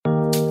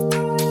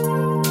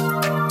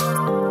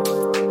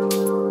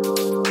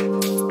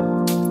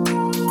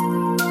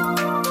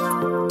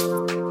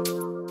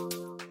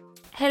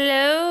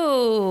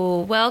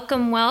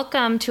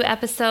welcome to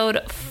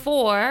episode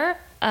 4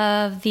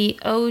 of the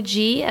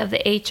OG of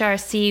the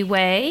HRC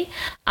way.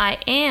 I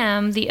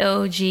am the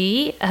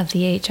OG of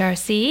the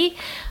HRC.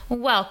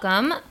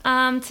 Welcome.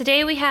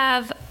 Today we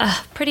have a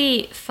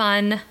pretty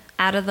fun,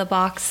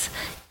 out-of-the-box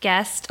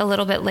guest a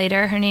little bit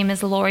later. Her name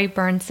is Lorri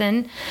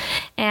Bernson,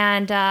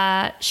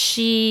 and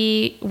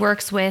she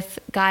works with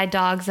Guide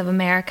Dogs of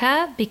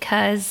America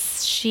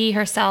because she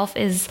herself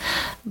is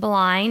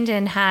blind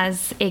and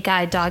has a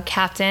guide dog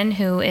captain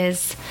who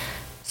is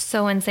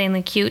so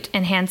insanely cute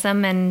and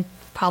handsome and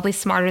probably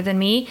smarter than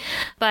me.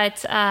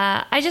 But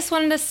I just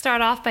wanted to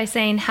start off by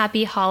saying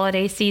happy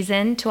holiday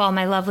season to all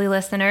my lovely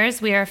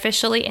listeners. We are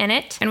officially in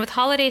it. And with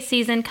holiday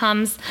season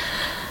comes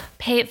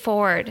pay it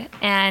forward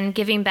and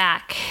giving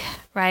back,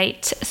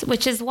 right?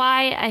 Which is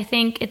why I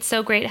think it's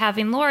so great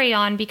having Lorri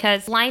on,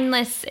 because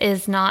blindness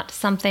is not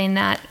something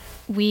that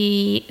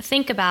we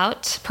think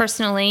about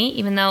personally,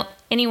 even though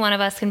any one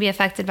of us can be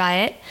affected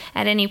by it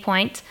at any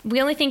point.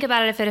 We only think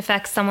about it if it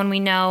affects someone we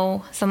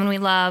know, someone we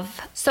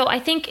love. So I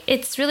think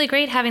it's really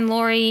great having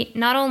Lorri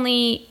not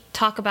only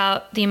talk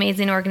about the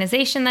amazing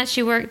organization that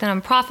she works, the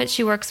nonprofit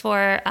she works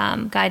for,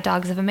 Guide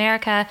Dogs of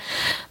America,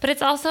 but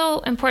it's also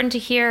important to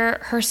hear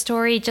her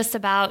story just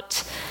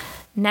about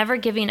never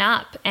giving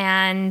up.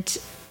 And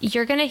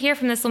you're going to hear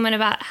from this woman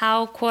about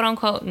how quote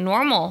unquote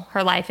normal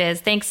her life is,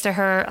 thanks to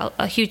her,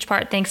 a huge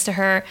part thanks to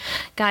her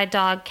guide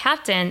dog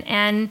captain.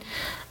 And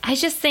I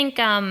just think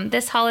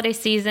this holiday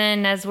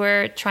season, as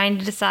we're trying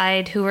to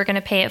decide who we're going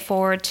to pay it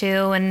forward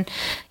to, and,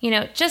 you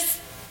know,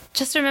 just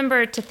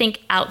remember to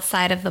think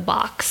outside of the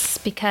box,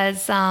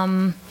 because,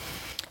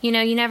 you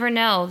know, you never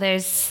know.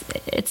 It's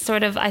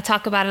sort of, I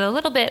talk about it a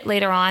little bit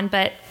later on,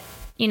 but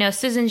you know,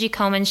 Susan G.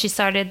 Komen, she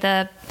started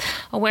the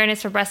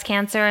awareness for breast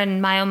cancer,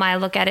 and my, oh my,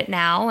 look at it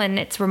now. And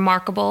it's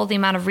remarkable the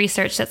amount of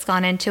research that's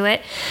gone into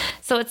it.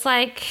 So it's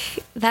like,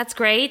 that's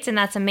great and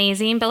that's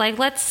amazing, but like,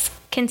 let's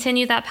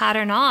continue that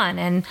pattern on.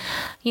 And,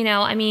 you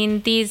know, I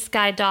mean, these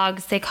guide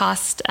dogs, they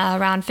cost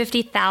around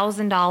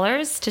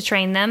 $50,000 to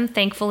train them.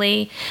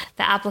 Thankfully,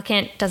 the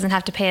applicant doesn't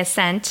have to pay a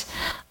cent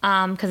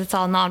because it's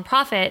all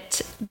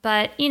nonprofit.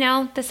 But, you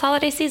know, this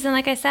holiday season,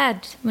 like I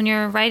said, when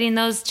you're writing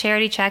those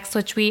charity checks,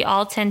 which we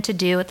all tend to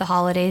do at the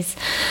holidays,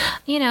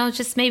 you know,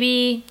 just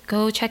maybe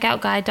go check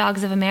out Guide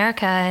Dogs of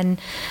America. And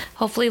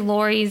hopefully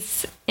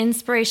Lorri's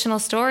inspirational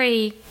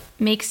story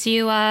makes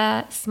you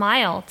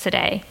smile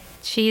today.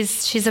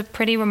 She's a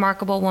pretty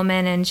remarkable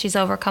woman, and she's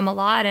overcome a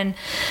lot, and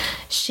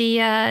she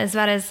is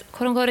about as,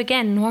 quote unquote,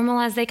 again, normal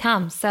as they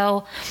come.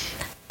 So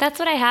that's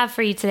what I have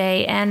for you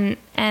today. And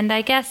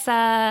I guess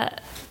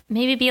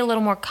maybe be a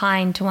little more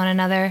kind to one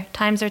another.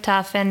 Times are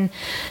tough, and,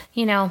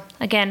 you know,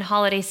 again,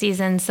 holiday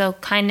season, so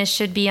kindness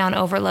should be on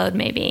overload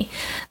maybe.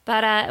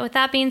 But with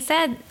that being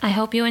said, I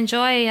hope you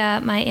enjoy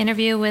my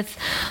interview with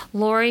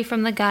Lorri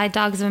from the Guide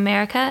Dogs of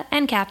America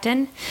and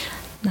Captain.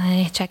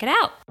 Check it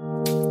out.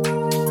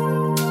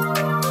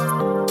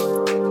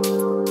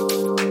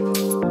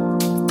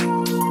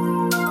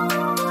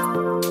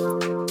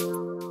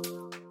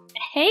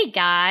 Hey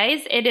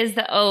guys, it is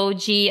the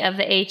OG of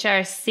the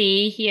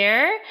HRC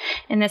here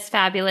in this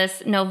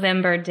fabulous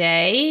November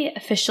day,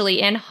 officially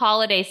in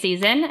holiday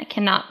season. I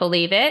cannot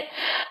believe it.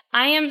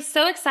 I am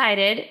so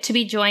excited to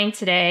be joined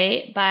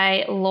today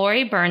by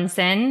Lorri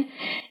Bernson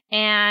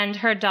and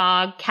her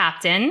dog,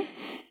 Captain.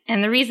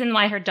 And the reason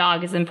why her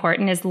dog is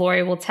important is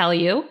Lorri will tell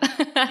you.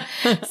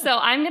 So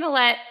I'm going to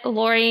let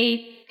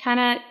Lorri kind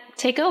of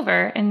take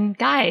over and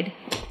guide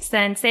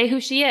and say who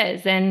she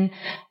is and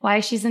why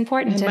she's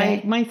important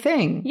today. My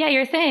thing. Yeah,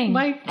 your thing.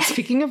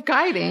 Speaking of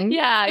guiding.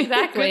 Yeah,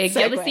 exactly.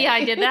 Get to see how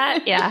I did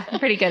that? Yeah, I'm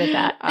pretty good at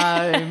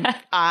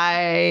that.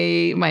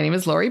 My name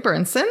is Lorri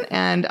Bernson,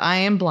 and I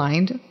am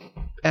blind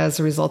as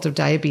a result of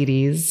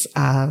diabetes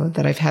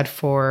that I've had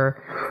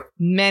for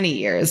many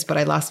years, but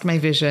I lost my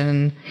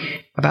vision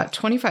about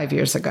 25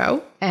 years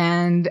ago.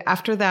 And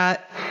after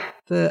that,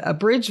 the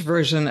abridged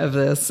version of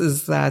this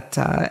is that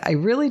I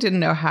really didn't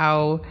know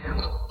how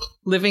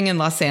living in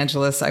Los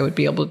Angeles I would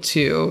be able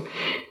to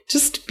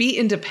just be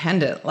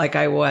independent like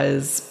I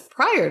was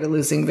prior to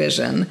losing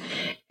vision.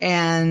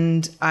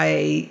 And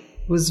I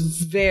was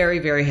very,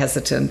 very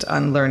hesitant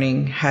on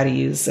learning how to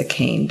use a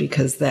cane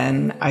because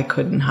then I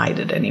couldn't hide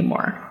it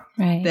anymore.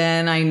 Right.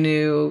 Then I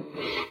knew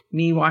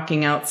me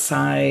walking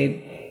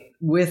outside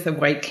with a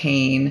white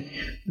cane,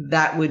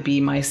 that would be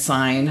my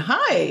sign.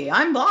 Hi,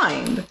 I'm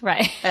blind.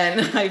 Right.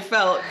 And I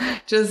felt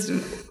just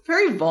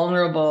very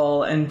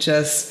vulnerable, and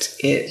just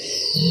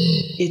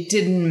it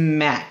didn't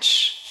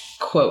match,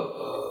 quote,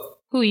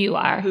 who you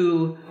are.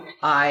 Who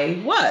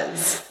I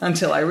was,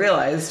 until I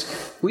realized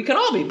we could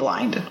all be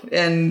blind,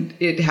 and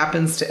it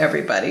happens to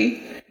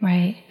everybody.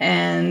 Right.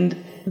 And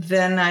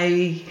then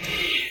I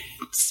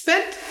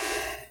spent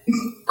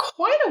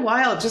quite a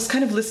while just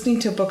kind of listening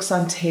to books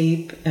on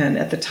tape, and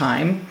at the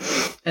time,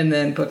 and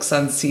then books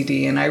on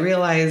CD. And I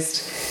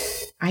realized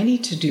I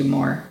need to do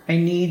more.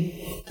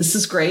 This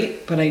is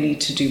great, but I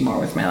need to do more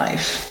with my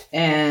life.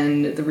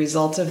 And the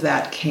result of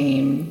that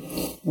came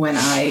when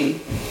I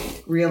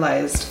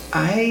realized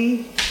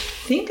I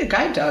think a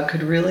guide dog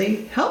could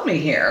really help me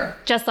here.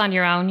 Just on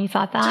your own, you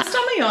thought that? Just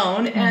on my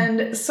own.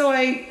 And so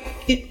I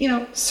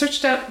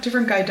searched out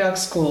different guide dog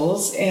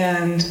schools,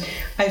 and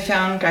I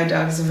found Guide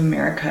Dogs of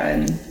America,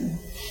 and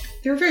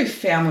they're very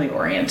family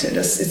oriented.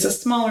 It's a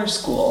smaller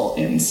school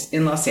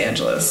in Los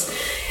Angeles.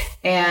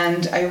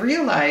 And I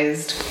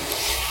realized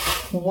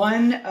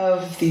one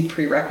of the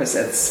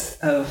prerequisites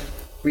of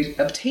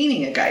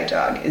obtaining a guide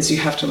dog is you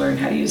have to learn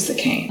how to use the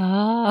cane.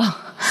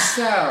 Oh.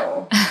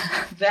 So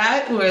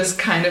that was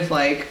kind of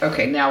like,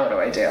 okay, now what do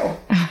I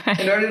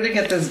do? In order to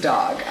get this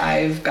dog,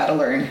 I've got to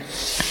learn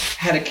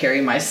how to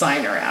carry my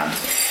sign around.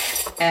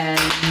 And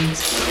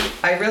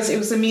I realized it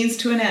was a means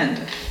to an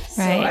end.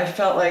 So I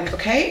felt like,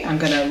 okay, I'm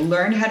going to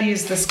learn how to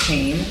use this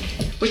cane,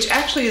 which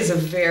actually is a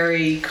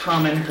very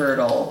common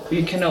hurdle.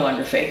 You can no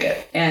longer fake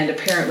it. And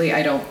apparently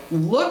I don't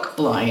look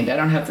blind. I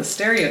don't have the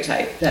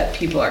stereotype that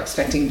people are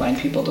expecting blind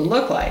people to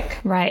look like.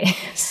 Right.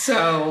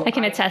 So I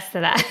can attest to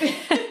that.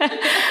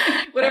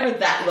 Whatever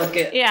that look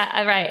is.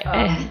 Yeah,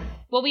 right.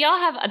 Well, we all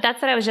have,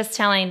 that's what I was just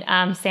telling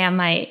Sam,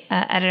 my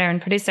editor and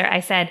producer.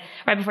 I said,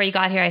 right before you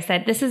got here, I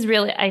said, this is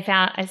really,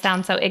 I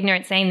sound so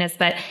ignorant saying this,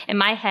 but in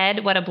my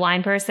head, what a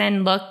blind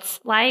person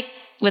looked like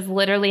was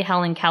literally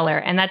Helen Keller.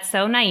 And that's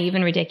so naive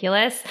and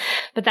ridiculous.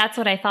 But that's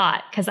what I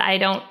thought, because I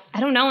don't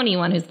know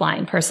anyone who's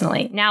blind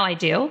personally. Now I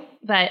do.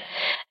 But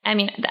I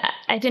mean,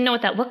 I didn't know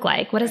what that looked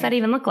like. What does that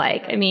even look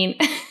like? I mean,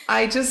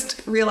 I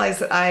just realized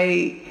that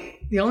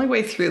the only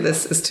way through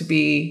this is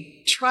to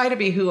try to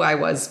be who I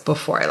was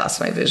before I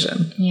lost my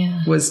vision.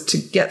 Yeah. Was to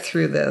get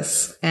through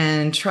this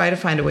and try to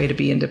find a way to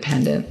be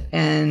independent.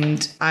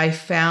 And I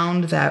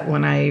found that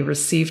when I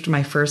received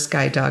my first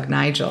guide dog,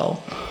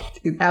 Nigel,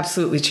 it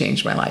absolutely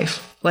changed my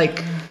life.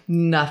 Like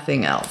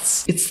nothing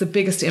else. It's the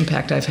biggest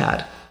impact I've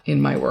had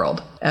in my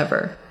world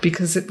ever,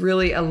 because it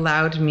really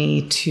allowed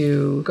me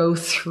to go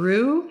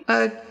through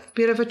a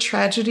bit of a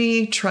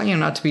tragedy, trying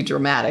not to be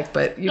dramatic,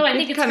 but I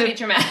think it's pretty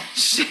dramatic.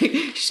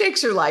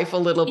 Shakes your life a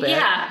little bit.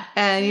 Yeah.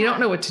 And you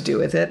don't know what to do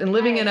with it. And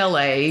living in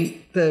LA,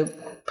 the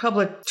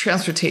public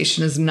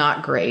transportation is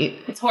not great.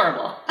 It's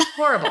horrible.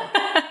 Horrible.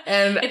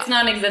 And it's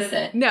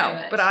non-existent.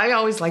 No, but I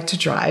always liked to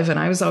drive, and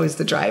I was always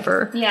the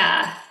driver.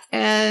 Yeah.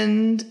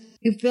 And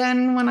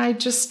then when I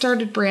just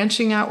started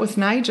branching out with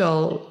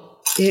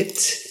Nigel,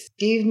 it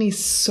gave me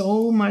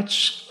so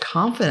much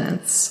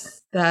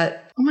confidence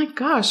that, oh my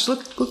gosh,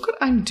 look what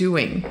I'm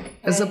doing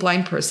as a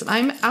blind person.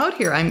 I'm out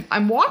here.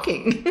 I'm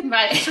walking.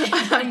 Right.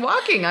 I'm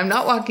walking. I'm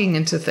not walking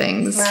into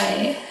things.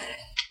 Right.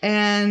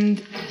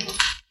 And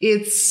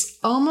it's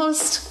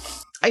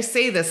almost, I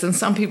say this and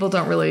some people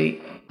don't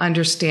really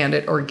understand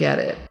it or get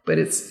it, but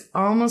it's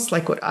almost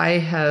like what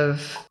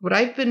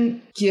I've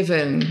been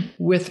given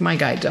with my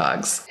guide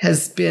dogs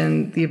has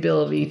been the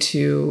ability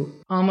to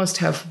almost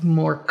have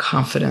more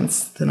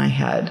confidence than I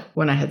had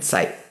when I had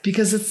sight.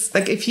 Because it's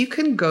like, if you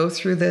can go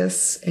through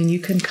this and you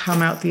can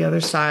come out the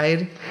other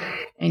side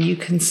and you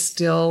can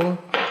still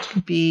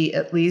be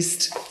at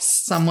least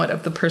somewhat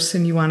of the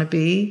person you want to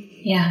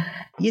be. Yeah.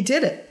 You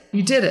did it.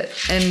 You did it.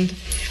 And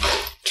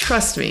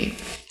trust me,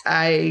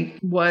 I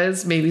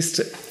was maybe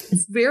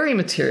very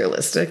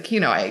materialistic.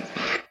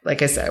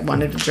 Like I said, I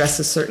wanted to dress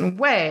a certain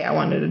way. I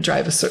wanted to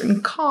drive a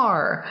certain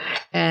car.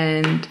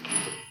 And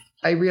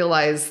I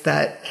realized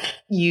that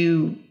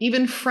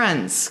even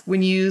friends,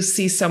 when you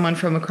see someone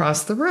from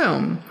across the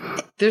room,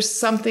 there's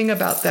something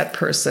about that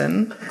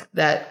person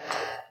that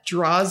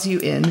draws you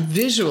in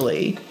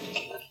visually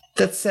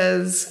that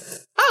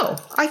says, oh,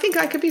 I think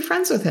I could be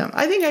friends with him.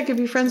 I think I could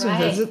be friends with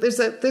him.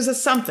 There's a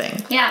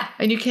something. Yeah.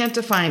 And you can't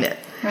define it.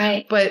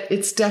 Right. But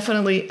it's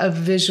definitely a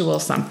visual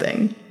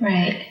something.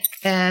 Right.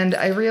 And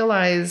I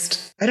realized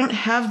I don't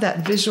have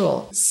that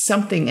visual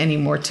something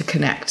anymore to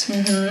connect.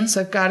 Mm-hmm. So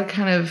I've got to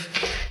kind of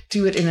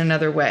do it in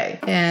another way.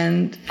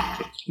 And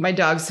my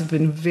dogs have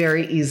been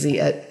very easy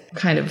at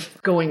kind of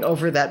going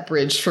over that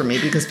bridge for me,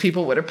 because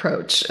people would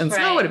approach and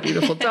say, oh, what a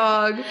beautiful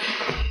dog.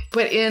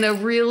 But in a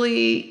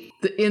really...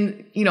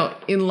 in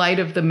light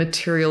of the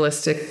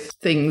materialistic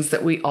things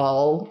that we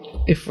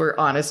all, if we're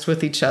honest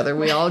with each other,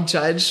 we all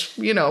judge,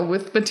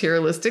 with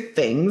materialistic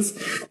things,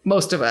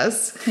 most of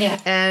us. Yeah.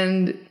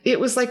 And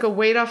it was like a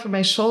weight off of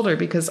my shoulder,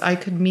 because I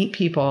could meet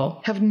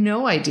people, have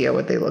no idea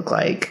what they look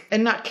like,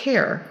 and not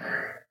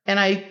care. And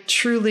I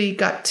truly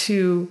got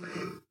to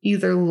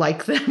either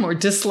like them or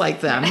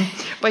dislike them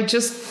by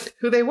just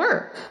who they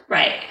were.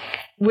 Right.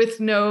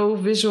 With no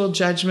visual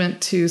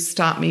judgment to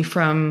stop me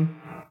from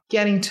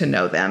getting to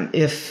know them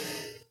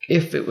if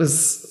it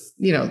was,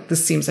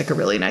 this seems like a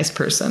really nice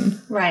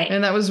person. Right.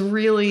 And that was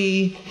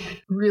really,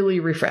 really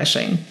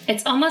refreshing.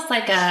 It's almost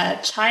like a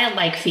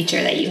childlike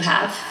feature that you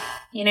have.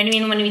 You know what I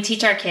mean? When we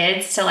teach our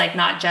kids to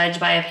not judge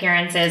by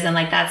appearances, and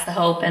that's the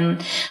hope.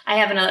 And I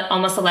have an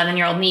almost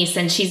 11-year-old niece,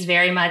 and she's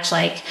very much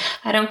like,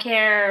 I don't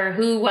care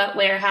who, what,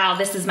 where, how,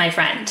 this is my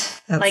friend.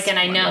 And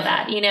I know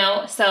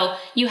that, so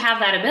you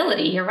have that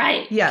ability. You're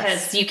right. Yes.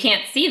 Because you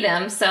can't see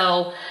them.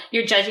 So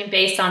you're judging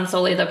based on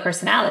solely the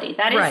personality.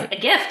 That is a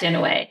gift in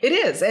a way. It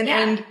is.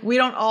 And we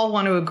don't all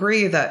want to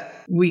agree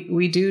that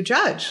we do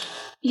judge.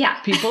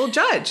 Yeah. People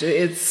judge.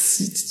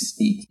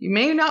 You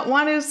may not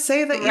want to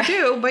say that you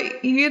do,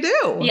 but you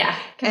do. Yeah.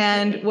 Completely.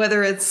 And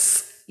whether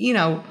it's,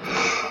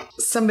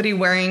 somebody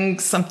wearing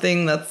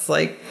something that's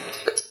like,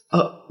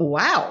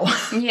 wow.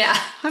 Yeah.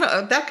 I don't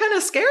know, that kind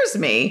of scares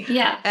me.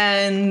 Yeah.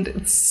 And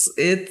it's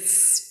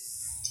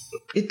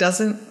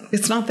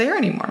not there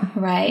anymore.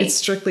 Right. It's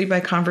strictly by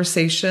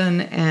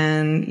conversation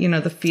and,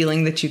 the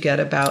feeling that you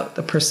get about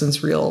the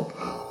person's real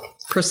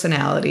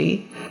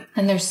personality.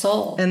 And their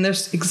soul. And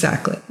there's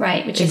exactly.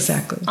 Right. Which is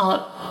all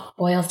it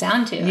boils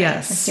down to. Yes.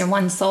 Right? It's your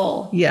one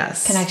soul.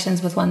 Yes.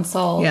 Connections with one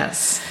soul.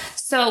 Yes.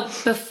 So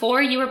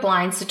before you were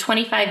blind, so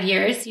 25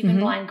 years, you've been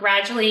blind.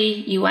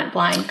 Gradually, you went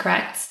blind,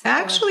 correct?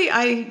 Actually,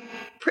 I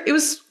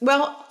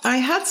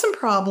had some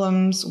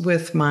problems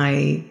with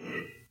my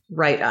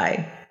right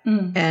eye.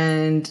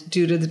 And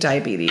due to the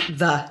diabetes.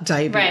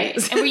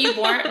 Right. And were you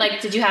born,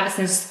 did you have it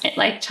since,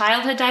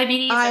 childhood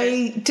diabetes?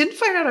 I didn't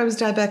find out I was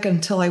diabetic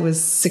until I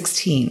was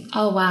 16.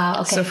 Oh,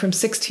 wow. Okay. So from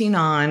 16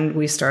 on,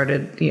 we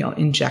started,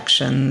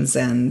 injections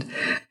and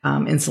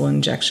insulin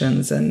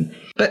injections.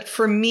 But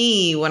for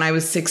me, when I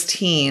was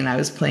 16, I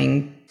was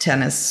playing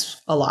tennis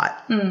a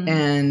lot.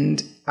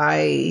 And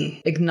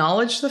I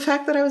acknowledged the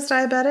fact that I was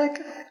diabetic,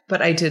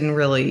 but I didn't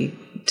really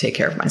take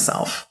care of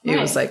myself. It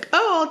was like,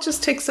 I'll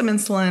just take some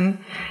insulin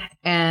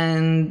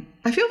and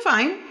I feel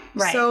fine.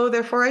 Right. So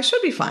therefore I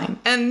should be fine.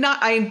 And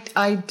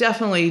I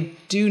definitely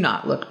do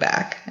not look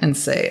back and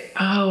say,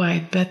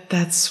 I bet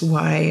that's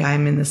why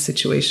I'm in the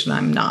situation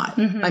I'm not.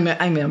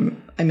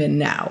 I'm in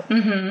now.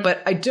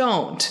 But I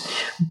don't.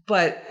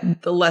 But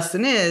the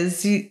lesson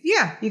is, you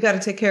got to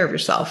take care of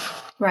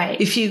yourself.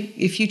 Right. If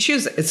you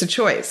choose it, it's a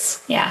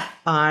choice. Yeah.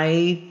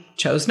 I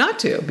chose not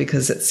to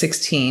because at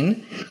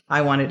 16,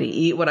 I wanted to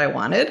eat what I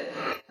wanted.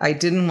 I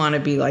didn't want to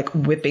be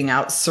whipping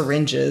out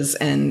syringes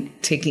and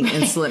taking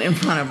insulin in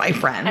front of my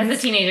friends. As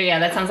a teenager,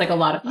 that sounds like a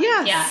lot of fun.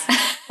 Yes.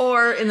 Yeah.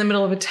 Or in the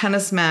middle of a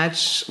tennis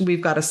match,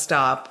 we've got to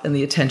stop and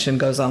the attention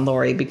goes on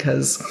Lorri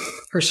because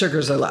her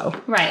sugars are low.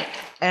 Right.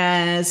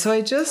 And so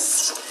I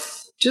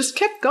just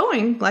kept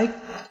going like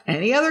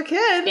any other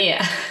kid.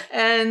 Yeah.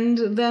 And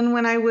then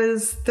when I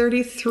was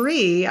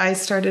 33, I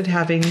started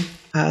having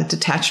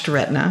detached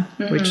retina,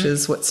 which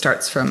is what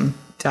starts from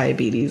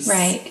diabetes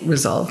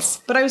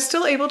results. But I was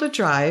still able to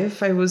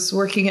drive. I was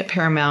working at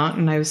Paramount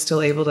and I was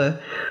still able to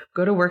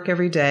go to work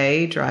every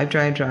day, drive.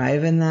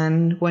 And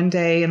then one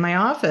day in my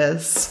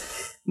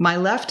office, my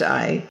left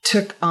eye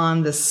took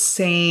on the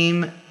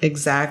same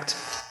exact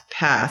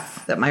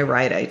path that my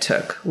right eye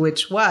took,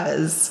 which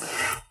was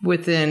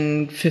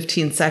within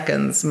 15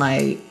 seconds,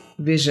 my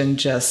vision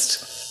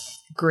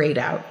just grayed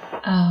out.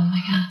 Oh my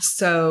gosh.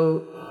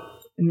 So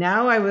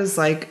now I was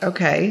like,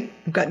 okay,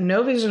 I've got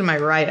no vision in my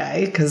right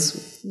eye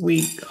because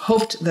we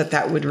hoped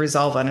that would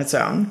resolve on its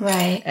own.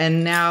 Right.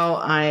 And now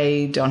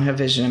I don't have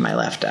vision in my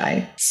left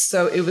eye.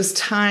 So it was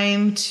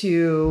time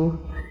to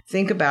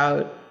think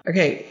about,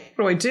 okay,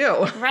 what do I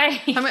do? Right.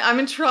 I'm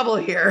in trouble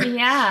here.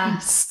 Yeah.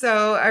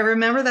 So I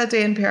remember that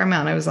day in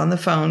Paramount, I was on the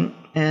phone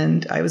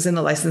and I was in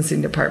the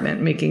licensing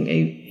department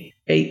making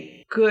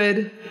a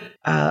good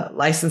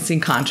licensing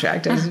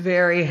contract. I was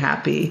very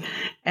happy.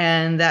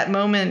 And that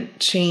moment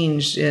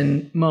changed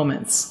in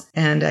moments.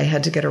 And I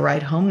had to get a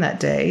ride home that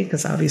day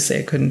because obviously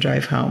I couldn't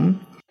drive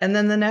home. And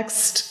then the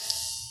next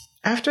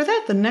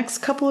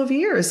couple of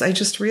years, I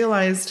just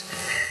realized,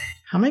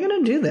 how am I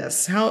going to do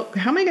this? How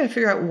am I going to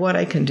figure out what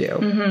I can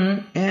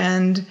do?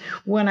 And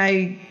when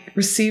I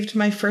received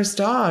my first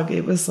dog,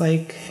 it was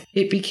like,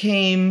 it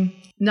became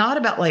not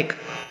about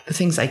the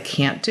things I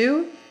can't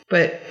do,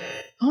 but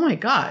oh my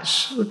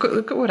gosh,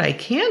 look at what I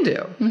can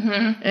do.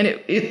 And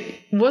it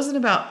wasn't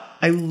about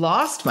I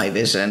lost my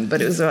vision,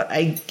 but it was about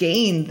I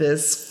gained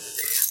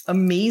this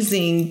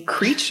amazing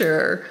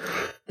creature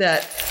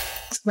that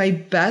my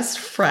best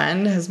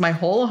friend, has my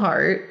whole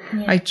heart.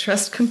 Yeah. I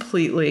trust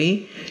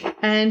completely.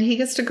 And he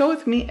gets to go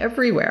with me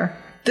everywhere.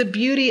 The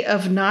beauty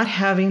of not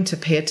having to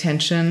pay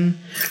attention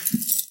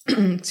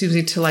to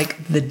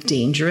the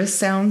dangerous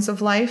sounds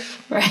of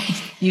life.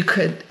 Right. I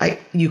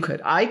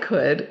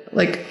could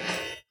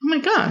oh my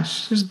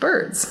gosh, there's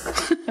birds.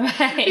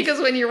 Right.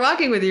 Because when you're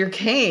walking with your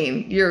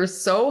cane, you're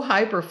so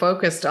hyper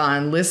focused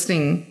on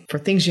listening for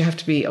things you have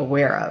to be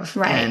aware of.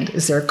 Right. And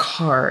is there a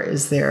car?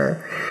 Is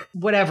there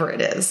whatever it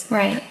is?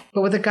 Right.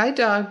 But with a guide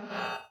dog,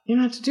 you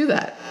don't have to do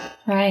that.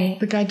 Right.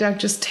 The guide dog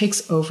just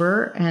takes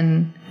over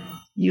and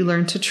you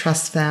learn to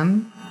trust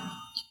them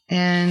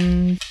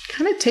and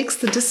kind of takes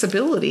the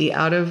disability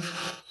out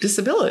of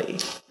disability.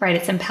 Right.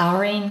 It's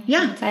empowering.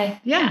 Yeah. I'd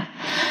say. Yeah.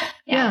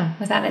 Yeah,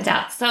 without a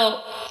doubt.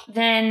 So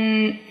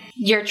then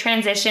your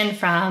transition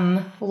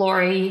from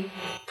Lorri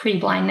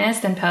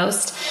pre-blindness and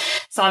post.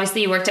 So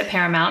obviously you worked at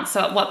Paramount.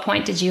 So at what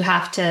point did you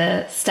have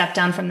to step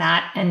down from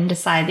that and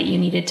decide that you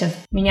needed to,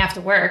 you have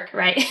to work,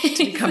 right?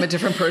 To become a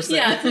different person.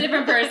 Yeah, it's a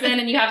different person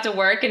and you have to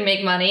work and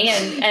make money.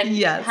 And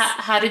yes.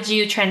 How did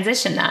you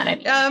transition that?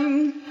 It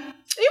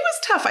was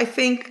tough. I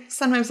think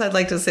sometimes I'd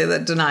like to say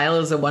that denial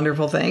is a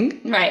wonderful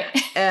thing. Right.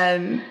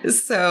 And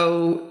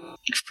so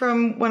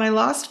from when I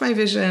lost my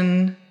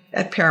vision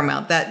at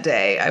Paramount that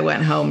day, I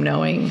went home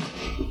knowing,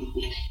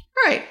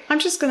 all right, I'm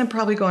just going to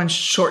probably go on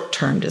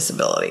short-term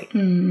disability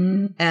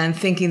and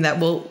thinking that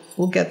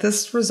we'll get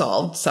this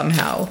resolved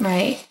somehow.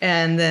 Right.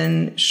 And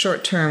then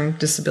short-term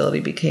disability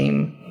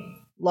became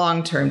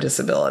long-term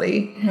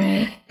disability.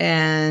 Right.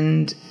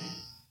 And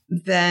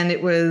then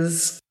it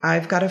was,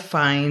 I've got to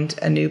find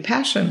a new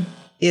passion.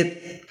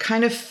 It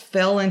kind of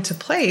fell into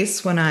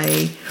place when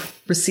I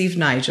received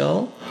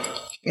Nigel.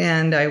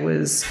 And I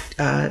was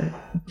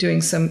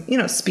doing some,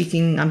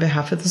 speaking on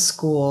behalf of the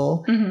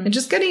school and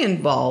just getting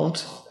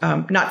involved,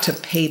 not to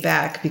pay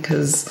back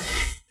because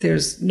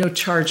there's no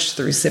charge to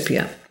the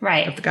recipient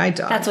of the guide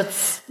dog. That's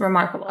what's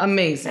remarkable.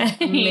 Amazing.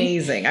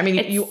 Amazing. I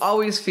mean, you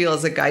always feel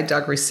as a guide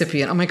dog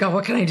recipient, oh my God,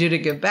 what can I do to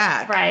give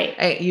back?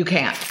 Right. You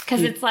can't.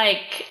 Because it's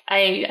like,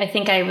 I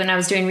think when I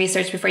was doing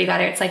research before you got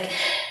here, it's like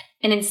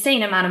an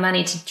insane amount of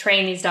money to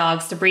train these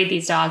dogs, to breed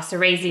these dogs, to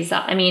raise these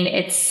dogs. I mean,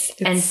 it's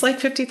like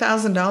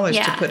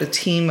 $50,000 to put a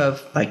team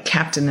of like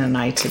Captain and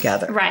I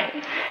together. Right.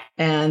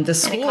 And the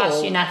school. And it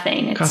costs you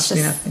nothing. It costs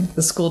you nothing.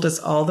 The school does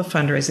all the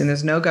fundraising.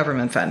 There's no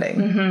government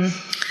funding.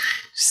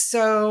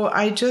 So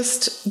I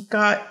just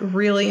got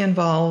really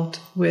involved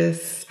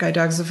with Guide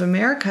Dogs of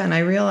America, and I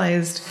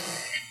realized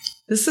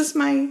this is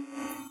my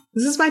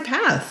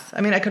path.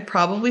 I mean, I could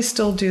probably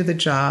still do the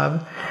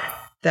job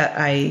that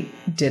I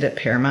did at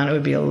Paramount. It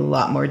would be a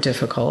lot more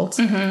difficult,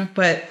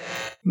 but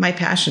my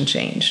passion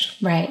changed.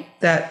 Right.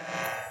 That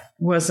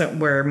wasn't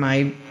where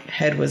my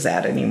head was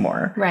at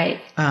anymore.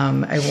 Right.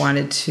 I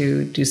wanted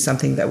to do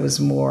something that was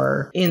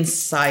more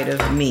inside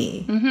of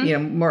me,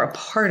 more a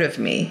part of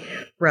me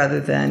rather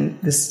than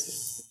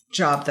this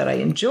job that I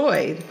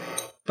enjoyed.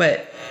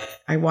 But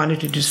I wanted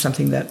to do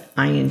something that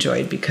I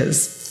enjoyed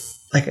because,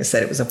 like I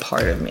said, it was a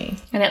part of me.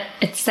 And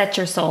it set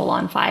your soul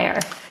on fire.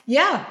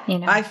 Yeah.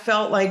 I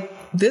felt like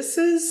this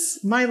is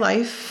my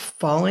life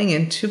falling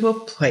into a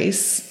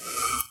place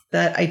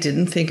that I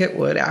didn't think it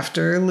would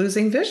after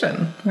losing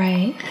vision.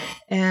 Right.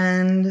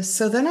 And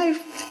so then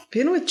I've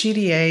been with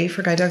GDA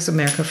for Guide Dogs of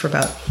America for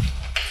about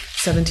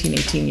 17,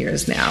 18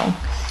 years now.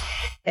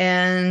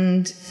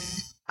 And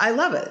I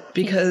love it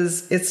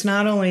because it's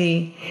not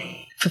only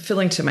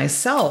fulfilling to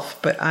myself,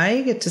 but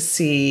I get to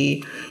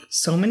see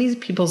so many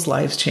people's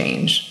lives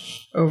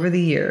change over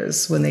the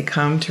years when they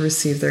come to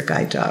receive their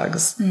guide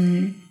dogs.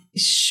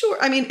 Sure.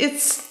 I mean,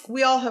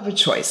 we all have a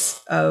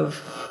choice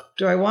of,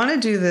 do I want to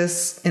do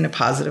this in a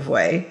positive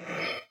way?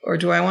 Or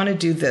do I want to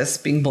do this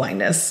being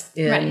blindness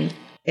in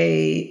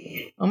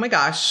oh my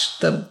gosh,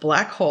 the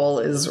black hole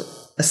is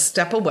a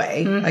step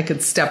away. I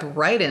could step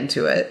right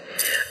into it.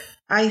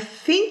 I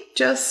think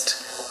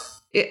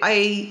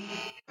I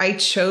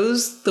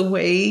chose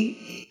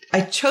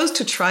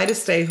to try to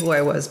stay who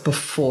I was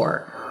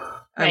before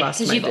I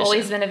lost my vision. Because you've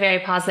always been a very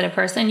positive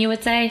person, you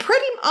would say?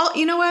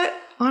 You know what?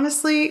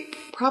 Honestly,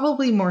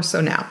 probably more so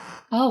now.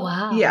 Oh,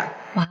 wow. Yeah.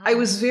 Wow. I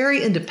was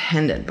very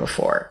independent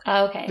before.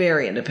 Oh, okay.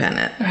 Very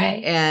independent.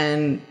 Right.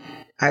 And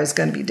I was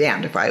going to be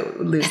damned if I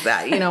would lose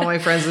that. My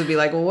friends would be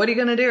like, well, what are you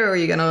going to do? Are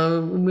you going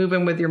to move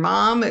in with your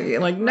mom? And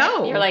you're like,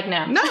 no. You're like,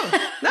 no.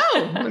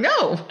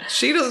 No.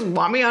 She doesn't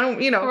want me. I don't,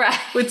 Right.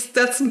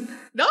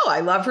 No,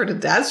 I love her to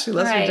death. She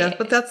loves me to death.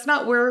 But that's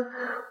not where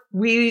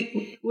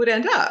we would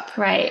end up.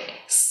 Right.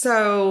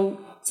 So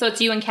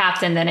it's you and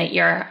Captain then at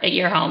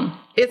your home.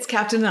 It's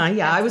Captain and I.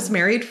 Yeah, I was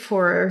married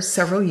for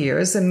several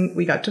years and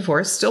we got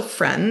divorced, still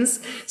friends.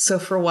 So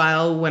for a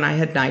while when I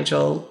had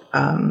Nigel,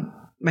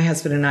 my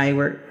husband and I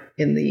were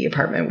in the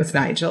apartment with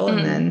Nigel.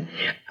 And then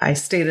I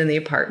stayed in the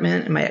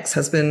apartment and my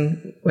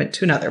ex-husband went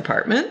to another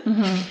apartment.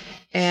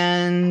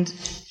 And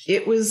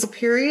it was a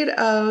period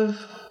of,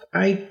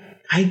 I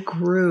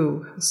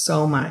grew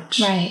so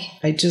much. Right.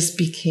 I just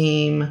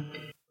became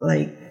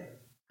like,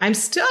 I'm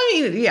still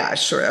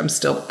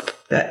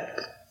that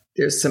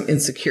there's some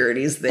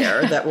insecurities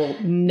there that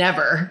will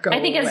never go away.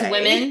 I think as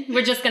women,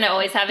 we're just going to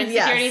always have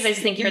insecurities. Yes. I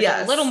just think yours is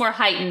a little more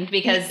heightened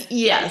because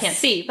you can't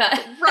see. But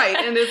right.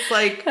 And it's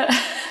like,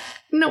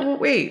 no,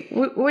 wait,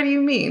 what do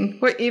you mean?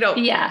 What,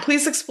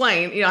 please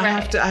explain.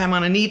 I'm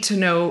on a need to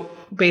know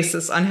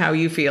basis on how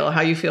you feel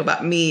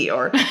about me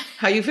or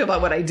how you feel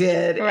about what I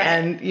did. Right.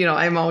 And,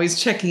 I'm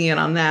always checking in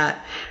on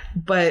that.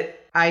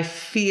 But I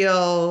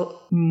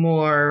feel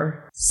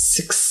more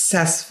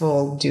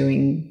successful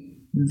doing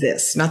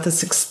this. Not the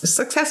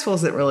successful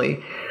isn't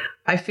really,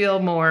 I feel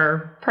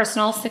more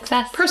personal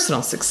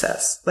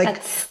success.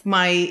 Like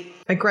my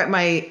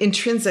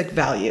intrinsic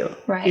value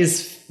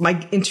is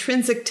my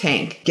intrinsic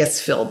tank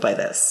gets filled by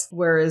this.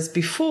 Whereas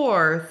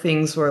before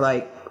things were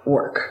like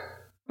work.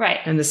 Right.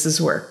 And this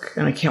is work.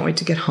 And I can't wait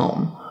to get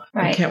home.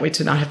 Right. I can't wait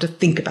to not have to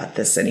think about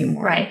this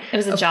anymore. Right. It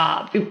was a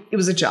job. It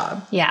was a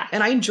job. Yeah.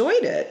 And I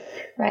enjoyed it.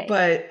 Right.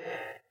 But,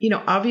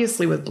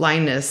 obviously with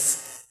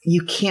blindness,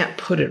 you can't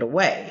put it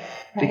away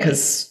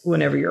because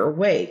whenever you're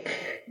awake,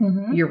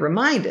 you're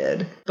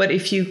reminded. But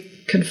if you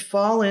can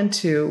fall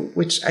into,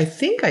 which I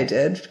think I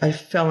did, I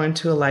fell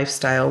into a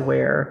lifestyle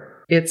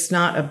where it's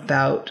not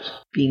about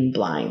being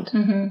blind.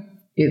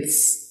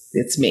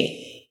 It's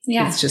me.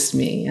 Yeah. It's just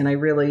me. And I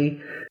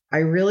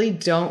really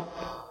don't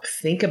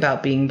think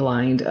about being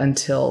blind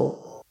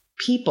until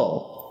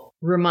people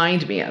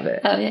remind me of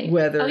it. Oh, yeah.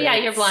 Whether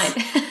you're blind.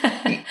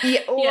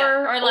 yeah,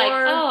 or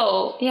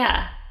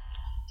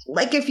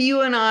like if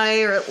you and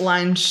I are at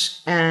lunch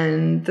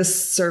and the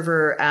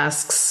server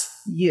asks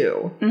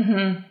you,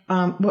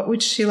 what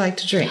would she like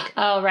to drink?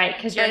 Oh, right,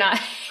 because you're not.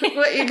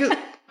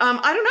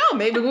 I don't know.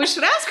 Maybe we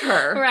should ask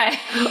her. Right.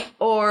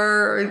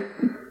 Or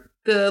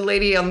the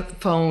lady on the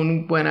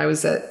phone when I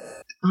was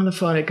on the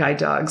phone at Guide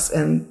Dogs,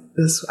 and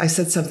I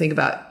said something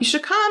about, you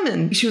should come.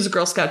 And she was a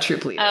Girl Scout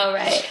troop leader. Oh,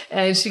 right.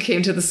 And she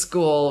came to the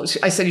school.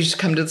 I said, you should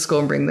come to the school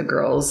and bring the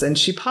girls. And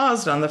she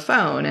paused on the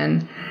phone,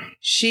 and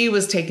she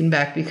was taken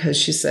back because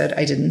she said,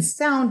 I didn't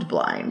sound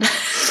blind.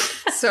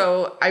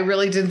 So I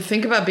really didn't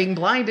think about being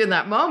blind in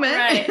that moment.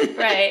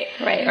 Right.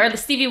 Or the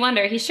Stevie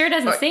Wonder, he sure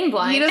doesn't sing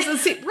blind. He doesn't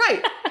sing,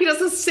 right. He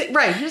doesn't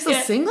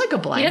sing like a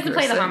blind person. He doesn't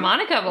play the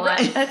harmonica blind.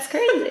 Right. That's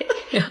crazy.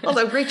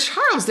 Although Ray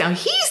Charles now,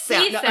 he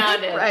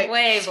sounded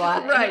way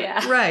blind.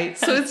 Right.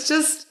 So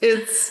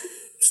it's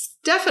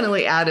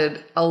definitely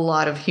added a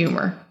lot of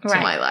humor to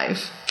my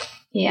life.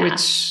 Yeah.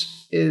 Which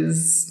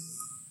is,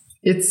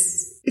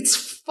 it's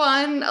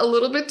fun a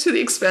little bit to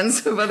the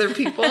expense of other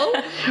people,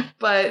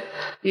 but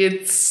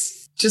it's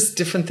just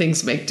different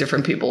things make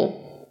different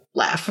people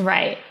laugh.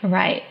 Right.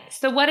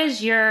 So what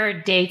does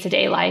your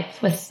day-to-day life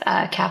with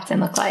Captain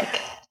look like?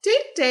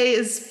 Day-to-day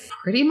is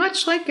pretty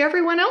much like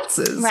everyone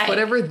else's. Right.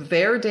 Whatever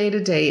their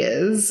day-to-day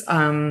is.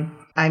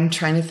 I'm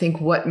trying to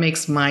think what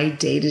makes my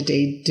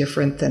day-to-day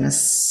different than a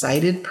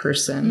sighted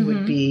person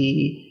would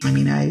be. I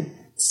mean, I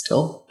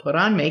still put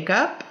on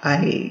makeup.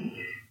 I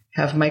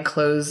have my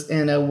clothes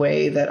in a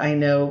way that I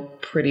know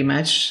pretty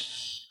much,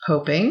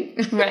 hoping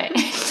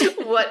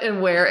what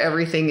and where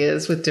everything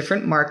is with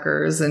different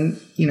markers, and,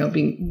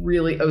 being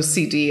really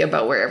OCD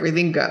about where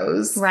everything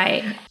goes.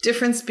 Right.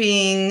 Difference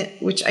being,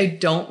 which I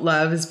don't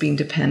love, is being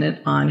dependent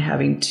on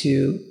having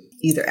to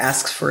either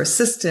ask for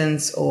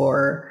assistance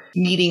or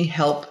needing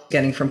help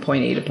getting from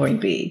point A to point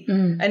B.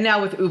 And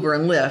now with Uber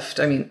and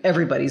Lyft, I mean,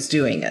 everybody's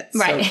doing it.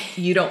 Right.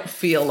 So you don't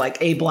feel like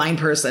a blind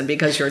person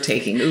because you're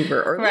taking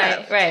Uber or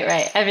Lyft.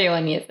 Right.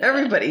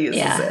 Everybody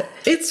uses it.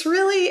 It's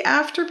really,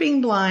 after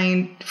being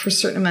blind for a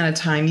certain amount of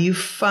time, you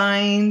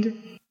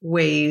find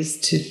ways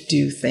to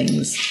do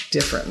things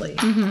differently.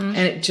 And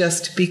it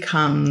just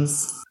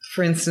becomes...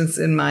 For instance,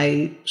 in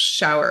my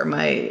shower,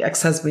 my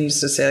ex-husband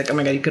used to say, like, oh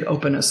my God, you could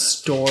open a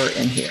store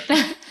in here.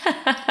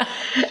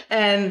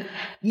 And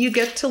you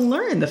get to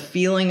learn the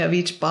feeling of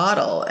each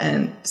bottle.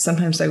 And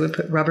sometimes I would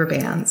put rubber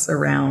bands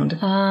around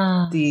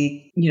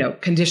the,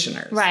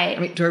 conditioners. Right.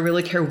 I mean, do I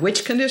really care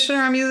which conditioner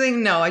I'm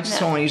using? No, I just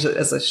don't want to use it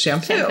as a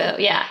shampoo.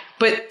 Yeah.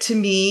 But to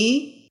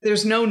me,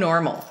 there's no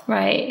normal.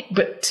 Right.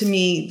 But to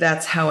me,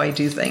 that's how I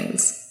do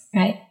things.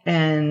 Right.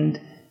 And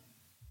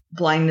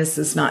blindness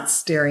is not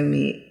staring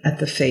me at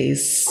the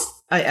face,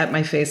 at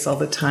my face all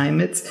the time.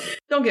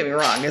 Don't get me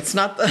wrong, it's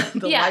not the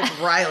life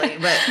of Riley,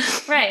 but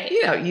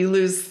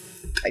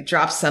I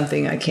drop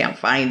something, I can't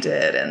find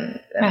it, and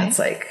it's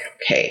like,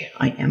 okay,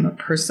 I am a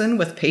person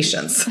with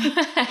patience.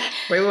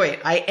 wait,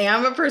 I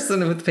am a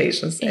person with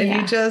patience, and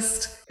you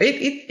just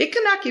it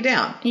can knock you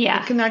down.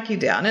 Yeah, it can knock you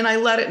down, and I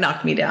let it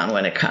knock me down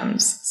when it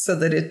comes, so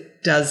that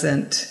it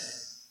doesn't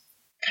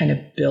kind of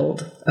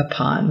build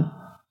upon.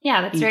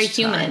 Yeah, that's very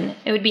human. Time.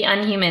 It would be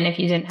unhuman if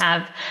you didn't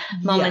have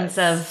moments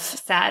of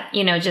sad,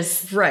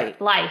 just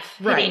life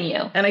hitting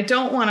you. And I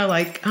don't want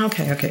to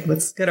okay,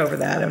 let's get over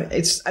that. I mean,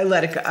 I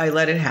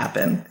let it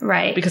happen.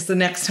 Right. Because the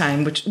next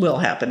time, which will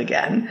happen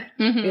again,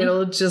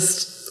 it'll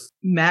just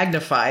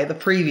magnify the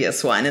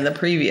previous one and the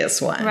previous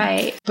one.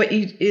 Right. But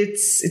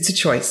it's a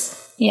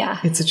choice. Yeah.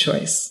 It's a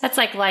choice. That's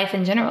like life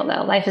in general,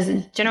 though. Life is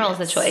in general is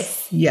a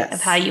choice. Yes.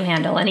 Of how you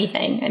handle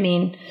anything. I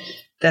mean...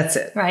 That's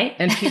it. Right.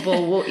 And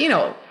people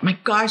will, my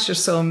gosh, you're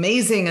so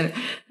amazing. And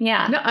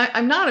no,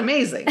 I'm not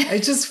amazing. I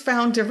just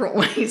found different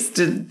ways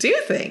to do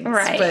things.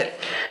 Right. But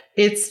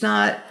it's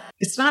not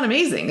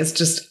amazing. It's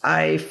just,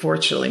 I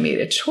fortunately made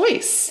a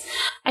choice.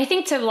 I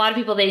think to a lot of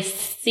people,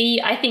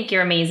 I think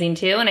you're amazing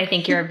too. And I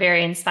think you're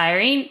very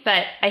inspiring,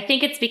 but I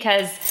think it's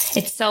because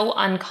it's so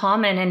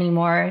uncommon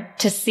anymore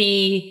to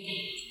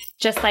see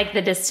just like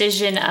the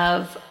decision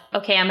of,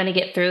 okay, I'm going to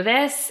get through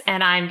this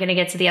and I'm going to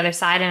get to the other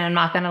side and I'm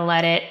not going to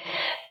let it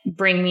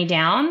bring me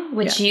down,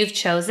 which you've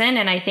chosen.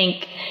 And I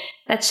think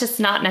that's just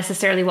not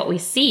necessarily what we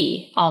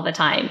see all the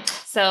time.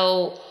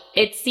 So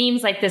it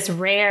seems like this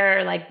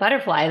rare, like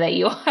butterfly that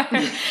you are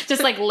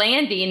just like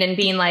landing and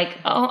being like,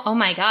 oh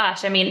my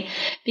gosh. I mean,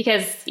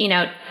 because,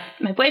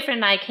 my boyfriend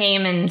and I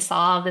came and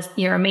saw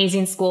your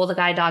amazing school, the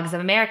Guide Dogs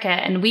of America.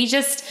 And we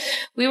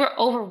were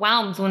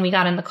overwhelmed when we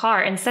got in the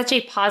car in such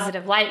a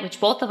positive light, which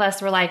both of us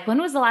were like,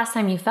 when was the last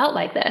time you felt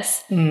like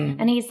this?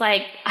 And he's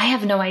like, I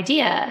have no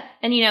idea.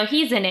 And,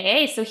 he's in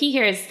AA, so he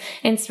hears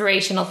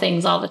inspirational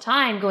things all the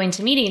time going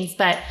to meetings.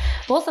 But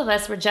both of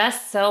us were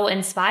just so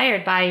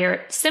inspired by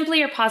your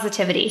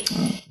positivity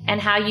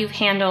and how you've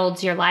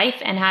handled your life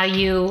and how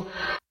you're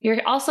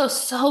also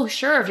so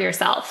sure of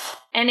yourself.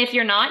 And if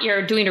you're not,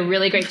 you're doing a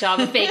really great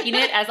job of faking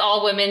it, as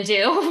all women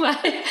do.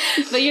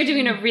 But you're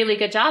doing a really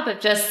good job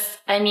of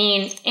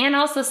and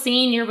also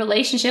seeing your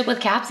relationship with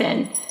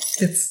Captain.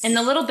 And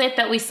the little bit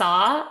that we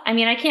saw,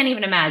 I can't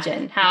even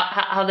imagine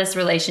how this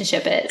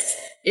relationship is.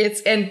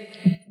 And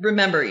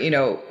remember,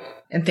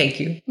 and thank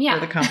you for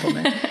the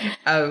compliment.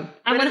 I'm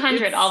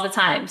 100 all the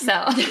time, so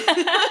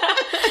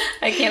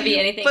I can't be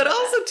anything. But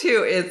also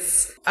too,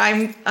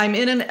 I'm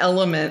in an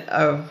element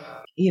of,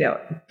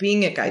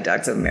 being at Guide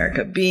Dogs of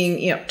America,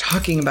 being,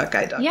 talking about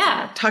guide dogs,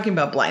 talking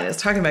about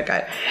blindness, talking about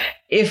guide.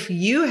 If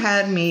you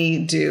had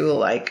me do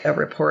like a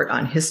report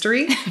on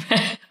history,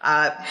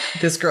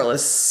 this girl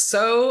is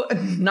so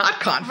not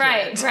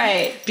confident.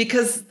 Right.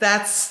 Because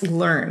that's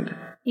learned.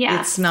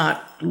 Yeah. It's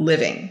not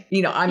living.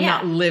 I'm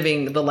not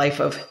living the life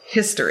of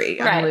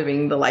history. I'm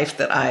living the life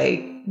that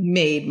I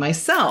made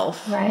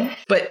myself. Right.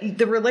 But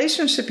the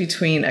relationship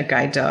between a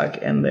guide dog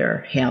and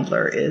their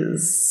handler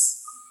is...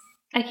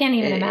 I can't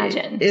even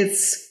imagine.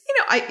 It's,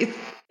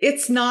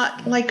 it's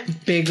not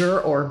like bigger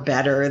or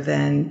better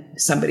than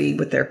somebody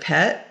with their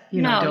pet.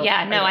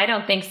 I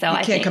don't think so.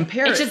 I can't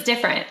compare it. It's just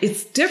different.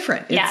 It's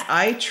different. Yeah.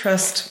 I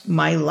trust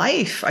my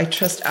life. I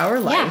trust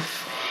our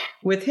life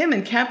with him.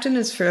 And Captain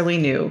is fairly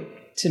new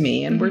to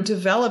me. And we're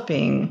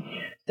developing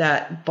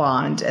that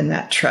bond and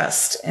that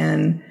trust.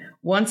 And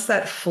once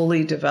that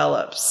fully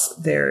develops,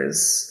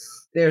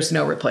 there's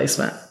no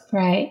replacement.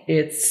 Right.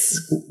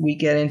 We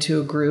get into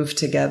a groove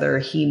together.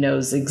 He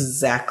knows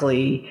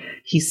exactly,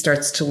 he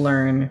starts to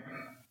learn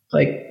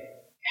like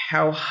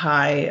how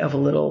high of a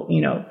little,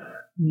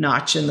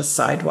 notch in the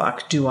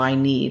sidewalk do I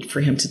need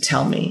for him to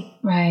tell me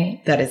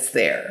that it's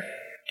there?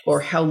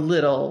 Or how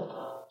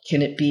little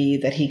can it be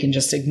that he can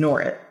just ignore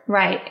it?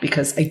 Right.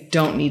 Because I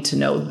don't need to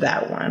know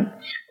that one.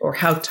 Or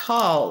how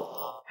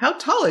tall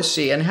is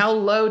she and how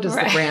low does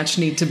the branch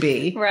need to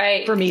be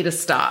for me to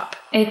stop?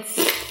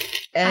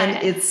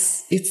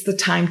 It's the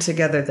time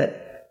together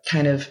that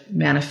kind of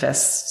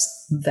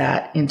manifests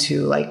that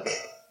into like,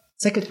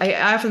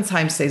 I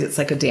oftentimes say it's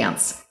like a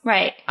dance.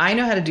 Right. I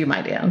know how to do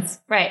my dance.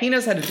 Right. He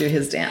knows how to do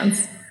his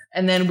dance.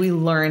 And then we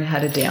learn how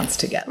to dance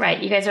together.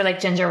 Right. You guys are like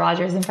Ginger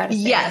Rogers and Fred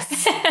Astaire.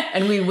 Yes.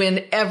 And we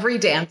win every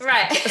dance.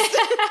 Right.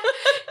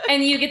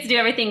 And you get to do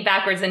everything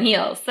backwards in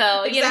heels.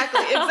 So exactly.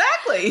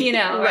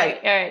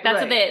 Right.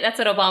 That's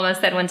what Obama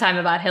said one time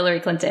about Hillary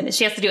Clinton.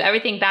 She has to do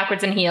everything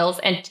backwards in heels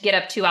and get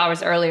up 2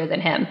 hours earlier than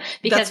him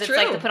because it's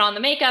like to put on the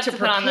makeup, to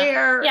put on the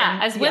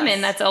as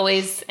women, that's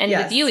always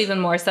with you even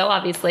more so,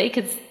 obviously,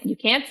 because you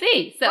can't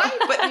see. So, right,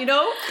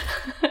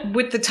 but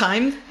with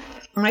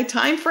my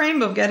time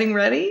frame of getting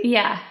ready,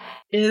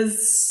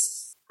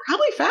 is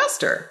probably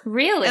faster.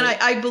 Really, and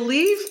I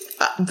believe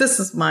this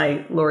is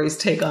my Lori's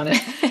take on it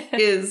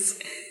is.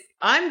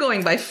 I'm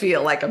going by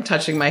feel, like I'm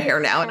touching my hair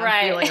now and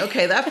I'm feeling,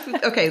 okay,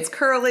 it's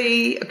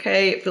curly.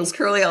 Okay. It feels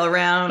curly all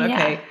around.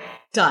 Okay.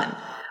 Done.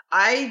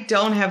 I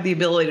don't have the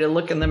ability to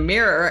look in the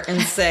mirror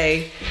and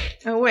say,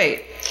 oh,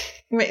 wait,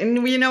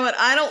 and you know what?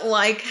 I don't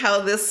like how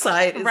this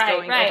side is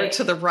going over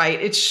to the right.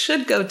 It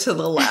should go to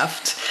the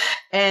left.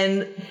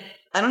 And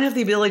I don't have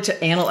the ability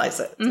to analyze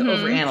it, to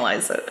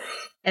overanalyze it.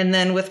 And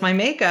then with my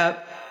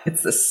makeup,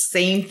 it's the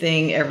same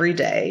thing every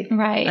day.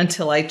 Right.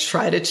 Until I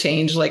try to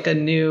change like a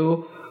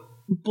new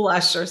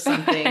blush or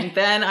something,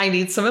 then I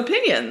need some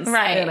opinions.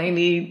 Right. And I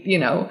need,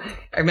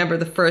 I remember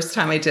the first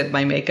time I did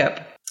my makeup,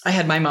 I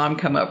had my mom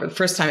come over. The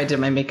first time I did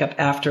my makeup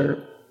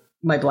after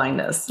my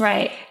blindness.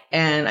 Right.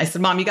 And I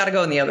said, Mom, you got to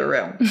go in the other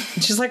room.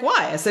 And she's like,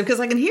 why? I said, because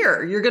I can hear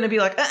her. You're going to be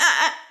like,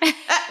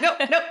 no.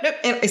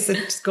 And I said,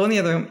 just go in the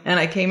other room. And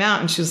I came out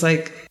and she was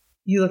like,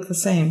 you look the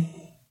same.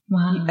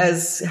 Wow.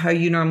 As how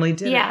you normally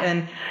did it.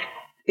 And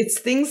it's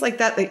things like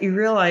that you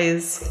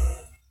realize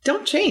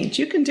don't change.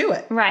 You can do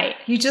it. Right.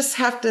 You just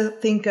have to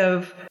think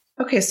of,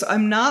 okay, so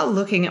I'm not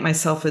looking at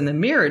myself in the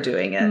mirror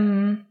doing it.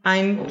 Mm-hmm.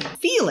 I'm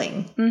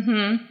feeling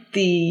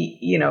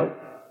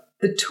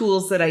the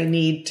tools that I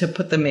need to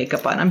put the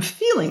makeup on. I'm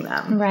feeling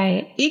them.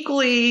 Right.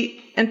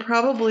 Equally and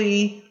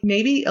probably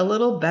maybe a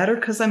little better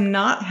because I'm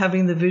not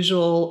having the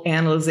visual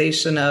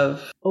analyzation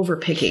of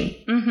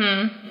overpicking.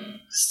 Mm-hmm.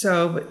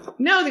 So,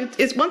 no,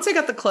 it's once I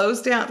got the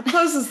clothes down, the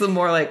clothes is the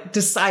more like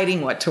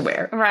deciding what to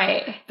wear.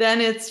 Right.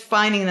 Then it's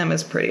finding them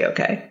is pretty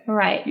okay.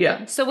 Right.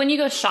 Yeah. So when you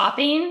go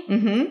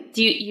shopping,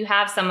 do you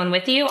have someone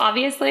with you,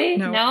 obviously?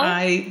 No?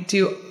 I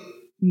do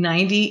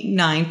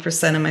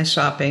 99% of my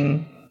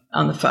shopping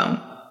on the phone.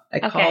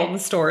 I call the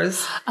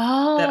stores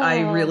that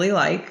I really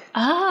like.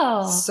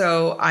 Oh.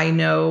 So I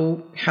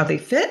know how they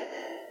fit.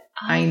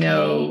 Okay. I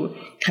know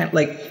kind of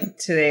like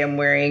today I'm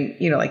wearing,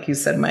 like you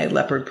said, my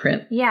leopard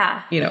print,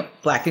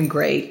 black and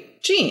gray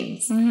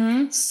jeans.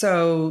 Mm-hmm.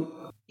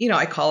 So,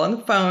 I call on the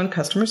phone,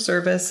 customer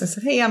service. I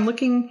said, hey, I'm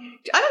looking,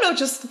 I don't know,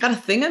 just got a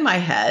thing in my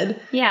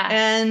head. Yeah.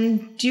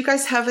 And do you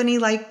guys have any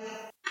like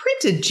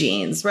printed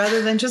jeans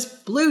rather than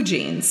just blue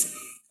jeans?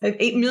 I have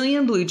 8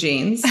 million blue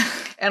jeans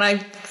and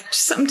I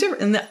something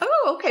different. And then,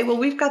 okay. Well,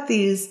 we've got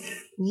these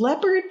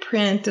leopard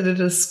print,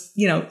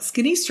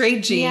 skinny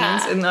straight jeans.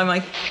 Yeah. And I'm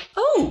like,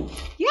 oh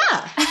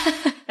yeah.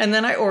 And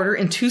then I order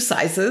in 2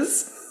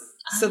 sizes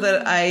so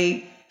that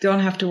I don't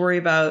have to worry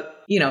about,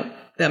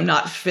 them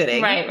not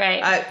fitting.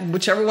 Right.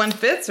 Whichever one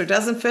fits or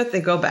doesn't fit, they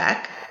go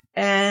back.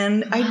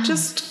 And I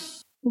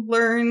just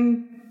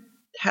learn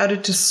how to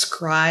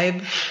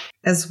describe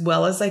as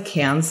well as I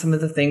can some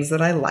of the things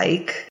that I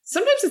like.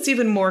 Sometimes it's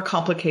even more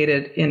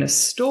complicated in a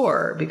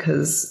store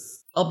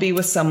because I'll be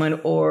with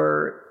someone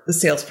or the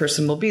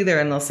salesperson will be there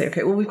and they'll say,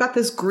 okay, well, we've got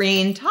this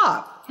green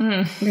top.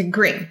 Okay,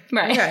 green.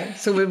 Right. Okay,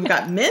 so we've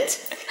got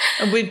mint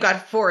and we've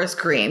got forest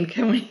green.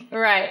 Can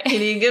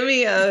you give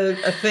me a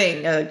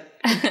thing, a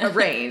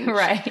range?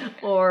 Right.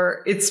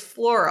 Or it's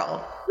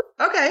floral.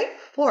 Okay,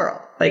 floral.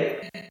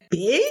 Like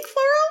big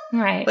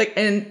floral? Right.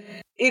 And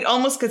it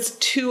almost gets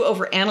too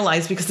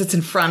overanalyzed because it's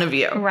in front of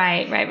you.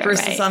 Right.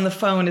 Versus on the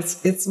phone,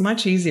 it's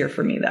much easier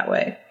for me that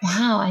way.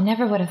 Wow, I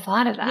never would have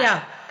thought of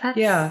that.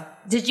 Yeah.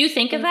 Did you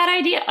think of that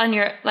idea on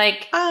your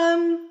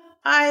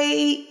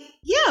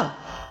Yeah.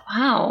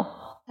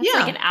 Wow. That's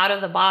like an out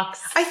of the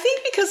box. I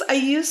think because I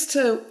used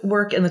to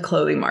work in the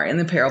clothing market, in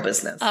the apparel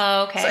business.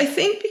 Oh, okay. So I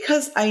think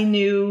because I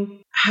knew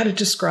how to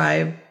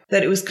describe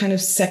that it was kind of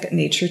second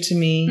nature to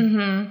me.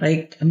 Mm-hmm.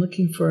 Like, I'm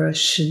looking for a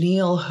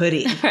chenille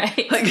hoodie.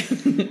 Right.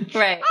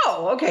 Right.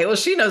 Oh, okay. Well,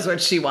 she knows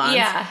what she wants.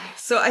 Yeah.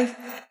 So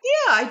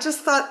I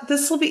just thought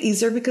this will be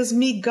easier because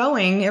me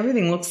going,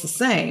 everything looks the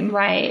same.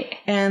 Right.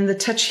 And the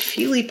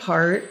touchy-feely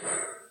part,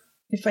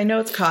 if I know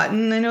it's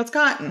cotton, I know it's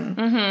cotton.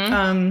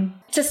 Mm-hmm.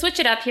 To switch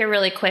it up here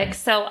really quick.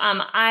 So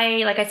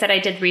like I said, I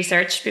did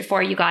research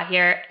before you got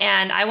here,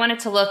 and I wanted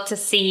to look to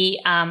see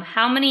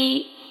how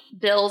many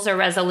bills or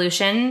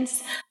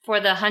resolutions for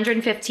the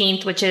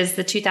 115th, which is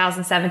the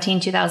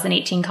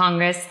 2017-2018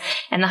 Congress,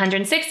 and the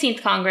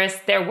 116th Congress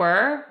there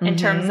were in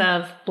terms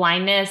of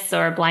blindness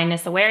or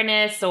blindness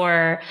awareness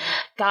or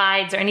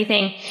guides or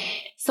anything.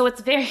 So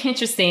what's very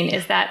interesting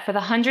is that for the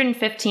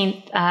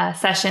 115th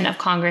session of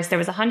Congress, there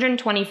was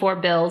 124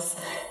 bills,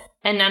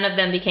 and none of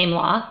them became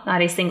law,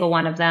 not a single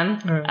one of them,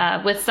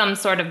 with some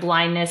sort of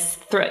blindness,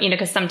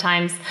 because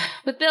sometimes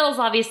with bills,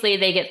 obviously,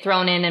 they get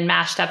thrown in and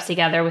mashed up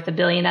together with a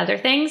billion other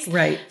things.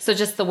 Right. So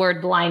just the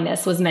word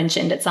blindness was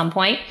mentioned at some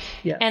point.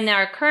 Yes. And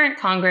our current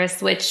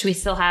Congress, which we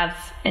still have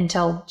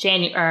until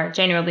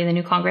January will be the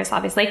new Congress,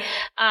 obviously,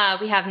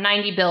 we have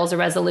 90 bills or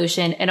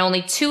resolution, and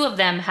only 2 of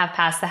them have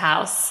passed the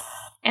House.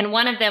 And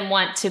one of them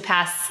went to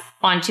pass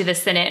onto the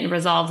Senate and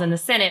resolved in the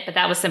Senate, but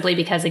that was simply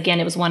because, again,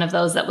 it was one of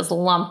those that was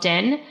lumped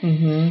in.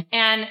 Mm-hmm.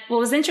 And what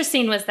was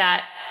interesting was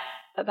that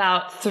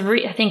about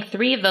 3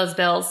 of those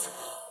bills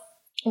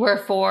were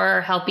for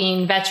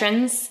helping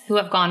veterans who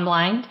have gone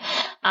blind,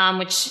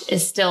 which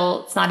is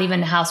still, it's not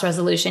even a House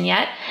resolution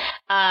yet.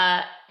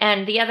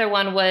 And the other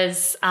one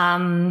was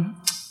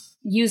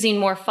using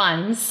more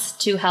funds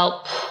to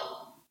help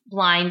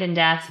blind and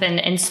deaf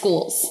in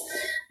schools,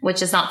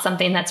 which is not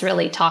something that's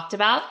really talked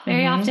about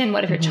very often.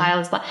 What if your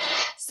child is blind?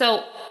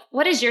 So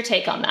what is your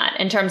take on that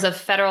in terms of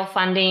federal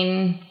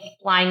funding,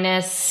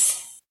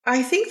 blindness?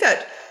 I think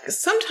that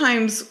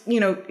sometimes,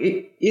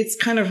 it's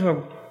kind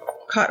of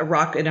caught a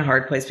rock in a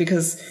hard place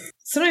because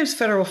sometimes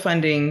federal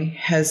funding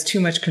has too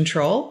much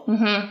control.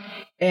 Mm-hmm.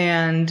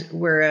 And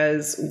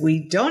whereas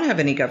we don't have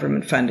any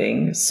government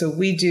funding, so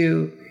we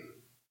do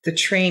the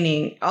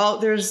training.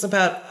 There's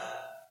about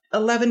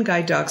 11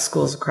 guide dog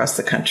schools across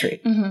the country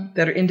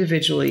that are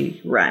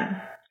individually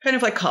run, kind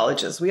of like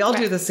colleges. We all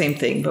do the same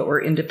thing, but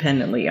we're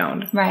independently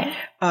owned. Right.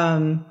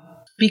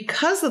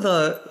 Because of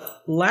the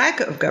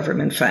lack of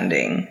government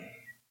funding,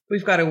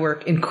 we've got to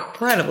work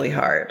incredibly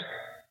hard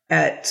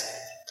at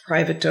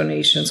private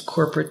donations,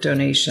 corporate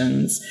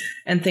donations,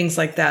 and things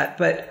like that.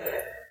 But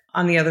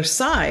on the other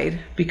side,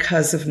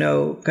 because of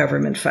no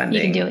government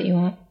funding, you can do what you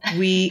want.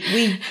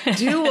 We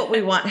do what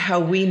we want, how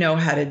we know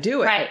how to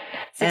do it. Right.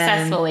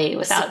 Successfully,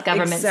 without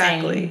government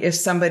saying. Exactly. If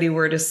somebody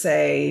were to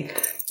say,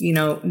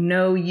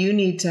 no, you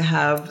need to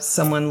have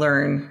someone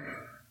learn,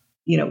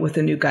 with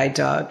a new guide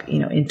dog,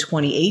 in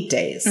 28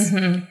 days.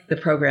 Mm-hmm. The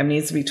program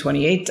needs to be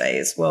 28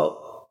 days.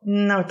 Well,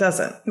 no, it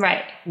doesn't.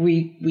 Right.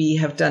 We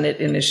have done it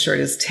in as short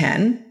as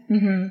 10.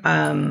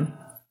 Mm-hmm.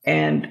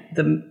 And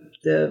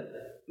the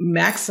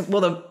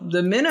maximum,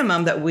 the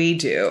minimum that we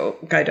do,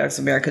 Guide Dogs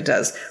America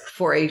does,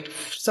 for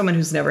someone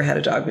who's never had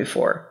a dog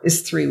before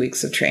is 3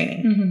 weeks of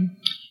training. Mm-hmm.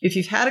 If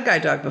you've had a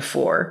guide dog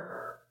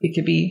before, it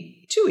could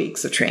be 2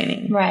 weeks of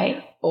training.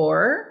 Right.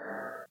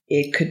 Or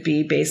it could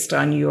be based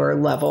on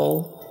your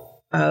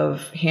level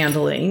of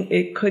handling.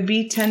 It could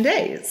be 10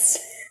 days.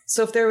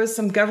 So if there was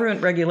some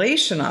government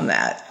regulation on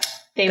that,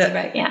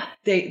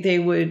 they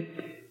would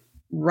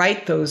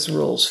write those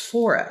rules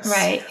for us.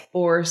 Right.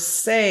 Or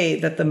say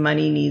that the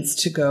money needs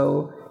to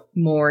go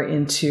more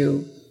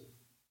into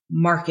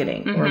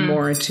marketing or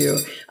more into,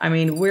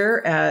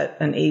 we're at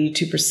an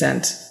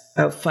 82%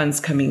 of funds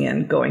coming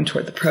in going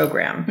toward the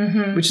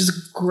program, which is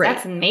great.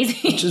 That's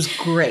amazing. Which is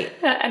great.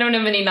 I don't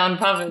have any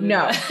nonprofits.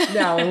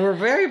 No, we're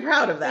very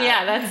proud of that.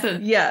 Yeah, that's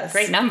a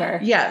great number.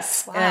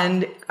 Yes. Wow.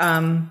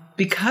 And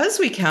because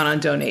we count on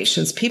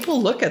donations,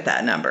 people look at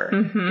that number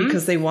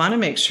because they want to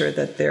make sure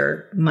that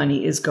their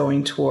money is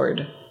going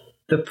toward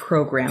the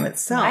program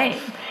itself. Right.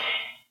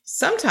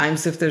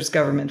 Sometimes if there's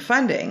government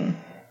funding,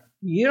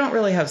 you don't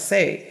really have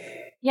say.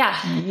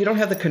 Yeah. You don't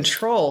have the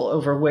control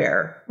over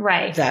where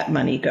that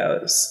money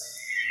goes.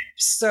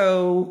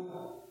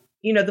 So,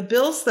 the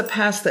bills that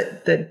pass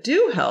that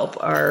do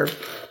help are,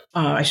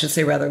 I should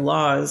say rather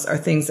laws, are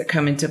things that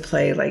come into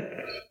play. Like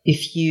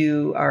if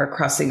you are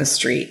crossing a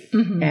street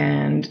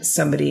and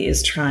somebody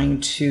is trying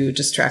to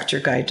distract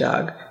your guide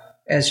dog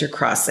as you're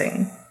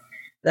crossing,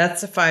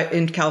 that's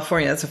in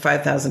California, that's a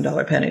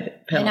 $5,000 penalty.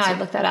 I know, I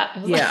looked that up.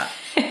 Yeah.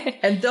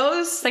 And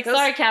those...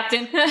 sorry,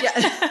 Captain.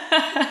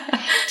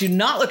 Yeah. Do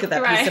not look at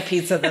that piece of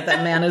pizza that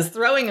man is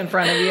throwing in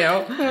front of you.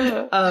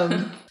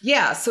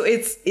 So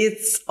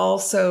it's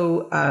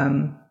also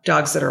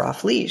dogs that are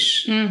off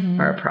leash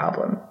are a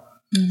problem.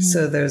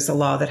 So there's a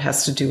law that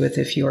has to do with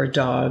if your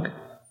dog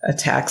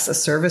attacks a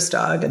service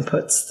dog and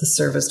puts the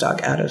service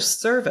dog out of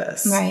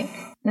service. Right.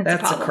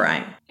 That's a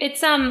crime.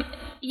 It's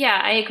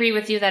yeah, I agree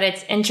with you that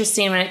it's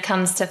interesting when it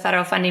comes to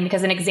federal funding,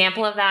 because an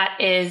example of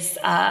that is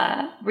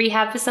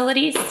rehab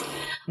facilities.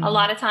 A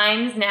lot of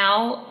times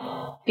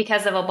now,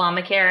 because of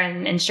Obamacare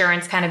and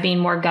insurance kind of being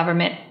more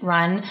government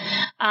run,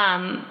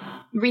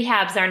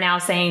 rehabs are now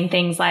saying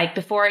things like,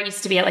 before it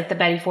used to be at like the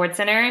Betty Ford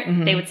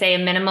Center, they would say a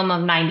minimum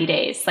of 90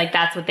 days. Like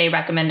that's what they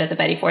recommend at the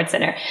Betty Ford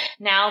Center.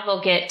 Now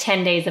they'll get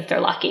 10 days if they're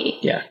lucky.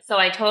 Yeah. So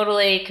I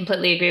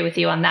completely agree with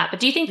you on that. But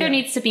do you think there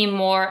needs to be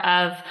more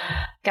of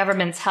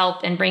government's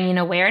help in bringing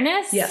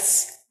awareness?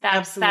 Yes.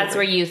 Absolutely. That's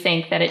where you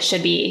think that it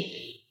should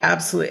be.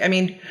 Absolutely. I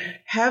mean,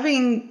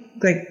 having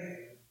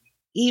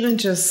even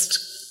just,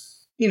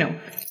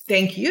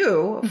 thank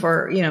you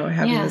for,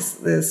 having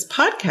this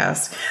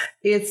podcast.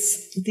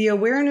 It's the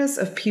awareness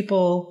of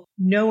people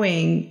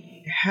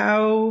knowing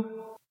how,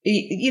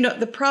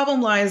 the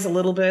problem lies a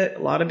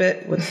lot of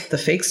it with the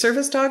fake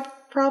service dog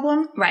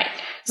problem. Right.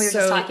 We were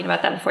just talking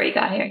about that before you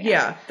got here.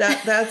 Yeah.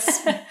 That's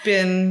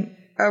been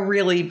a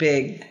really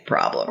big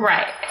problem.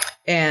 Right.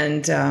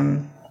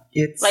 And,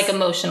 it's like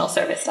emotional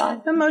service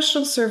dogs.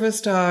 Emotional service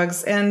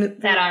dogs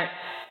and that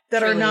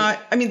are not,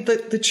 I mean,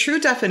 the true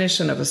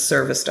definition of a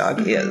service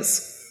dog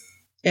is,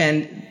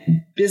 and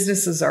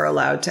businesses are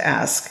allowed to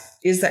ask,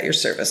 is that your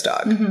service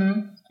dog?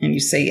 And you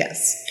say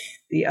yes.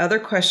 The other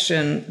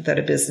question that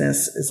a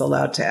business is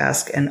allowed to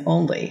ask, and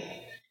only,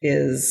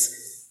 is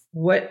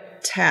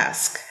what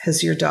task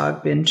has your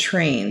dog been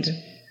trained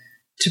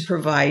to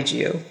provide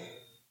you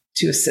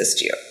to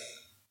assist you?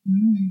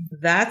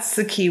 That's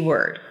the key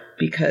word,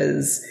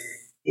 because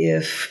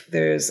if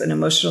there's an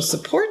emotional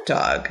support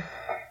dog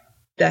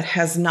that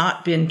has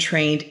not been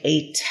trained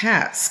a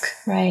task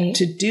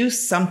to do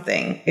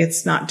something,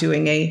 it's not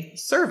doing a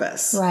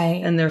service.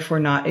 Right. And therefore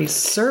not a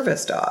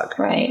service dog.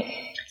 Right.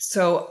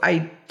 So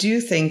I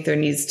do think there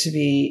needs to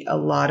be a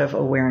lot of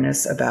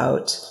awareness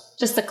about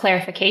just the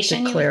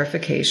clarification.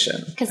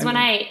 Because when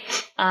I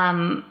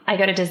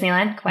go to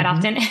Disneyland quite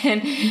often,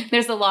 and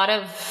there's a lot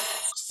of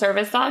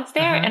service dogs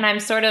there, and I'm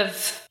sort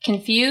of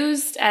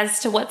confused as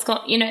to what's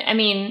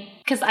going,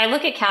 because I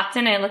look at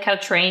Captain, I look how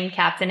trained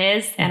Captain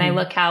is, and I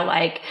look how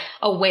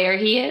aware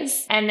he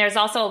is. And there's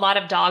also a lot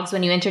of dogs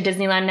when you enter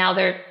Disneyland now,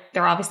 they're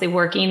obviously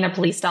working, they're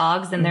police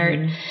dogs, and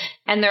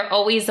they're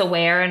always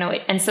aware.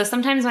 And so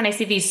sometimes when I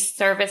see these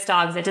service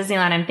dogs at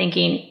Disneyland, I'm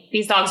thinking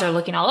these dogs are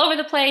looking all over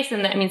the place.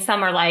 And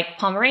some are like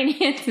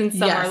Pomeranians, and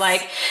some are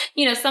like,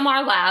 some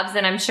are labs.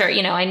 And I'm sure,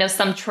 I know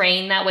some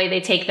train that way. They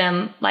take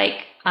them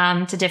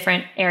to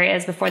different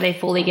areas before they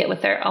fully get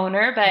with their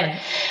owner. But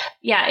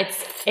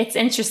it's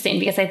interesting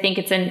because I think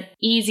it's an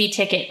easy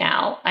ticket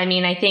now.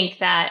 I think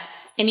that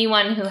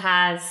anyone who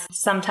has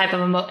some type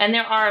of and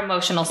there are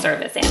emotional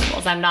service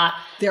animals.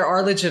 There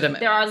are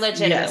legitimate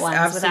yes, ones,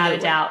 absolutely. Without a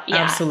doubt. Yeah.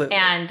 Absolutely.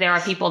 And there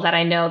are people that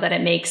I know that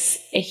it makes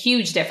a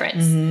huge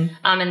difference in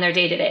their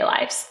day-to-day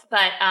lives.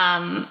 But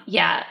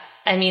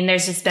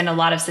there's just been a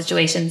lot of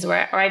situations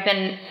where I've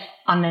been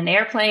on an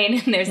airplane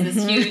and there's this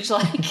huge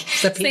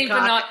Saint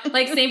Bernard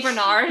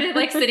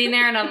sitting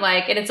there, and I'm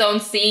in its own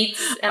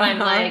seats, and I'm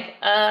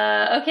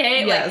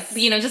okay,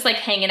 just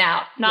hanging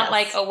out, not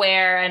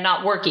aware and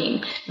not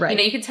working.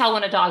 Right. You can tell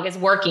when a dog is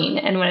working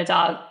and when a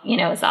dog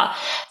is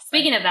off.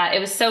 Speaking of that, it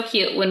was so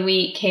cute when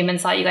we came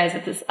and saw you guys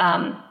at this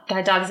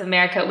Guide Dogs of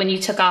America, when you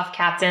took off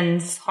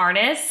Captain's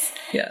harness.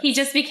 Yes. He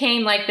just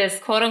became this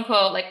quote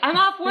unquote, I'm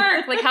off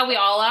work, how we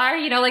all are,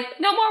 no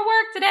more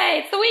work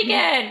today. It's the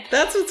weekend.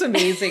 That's what's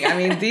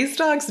amazing. These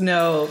dogs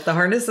know the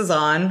harness is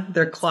on.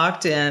 They're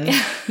clocked in.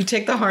 You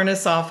take the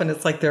harness off and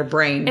it's their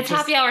brain. It's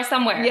happy hour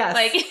somewhere.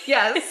 Yes.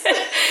 Yes.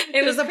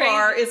 There's a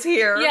bar. It's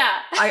here. Yeah.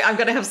 I'm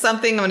going to have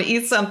something. I'm going to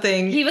eat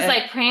something. He was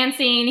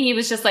prancing. He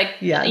was just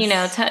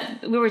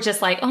we were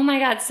just oh my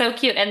God, so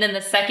cute. And then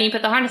the second you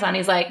put the harness on,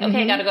 he's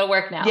okay, got to go to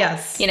work now.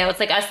 Yes.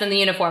 It's us in the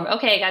uniform.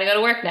 Okay, got to go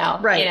to work now.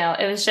 Right.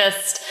 It was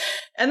just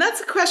And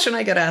that's a question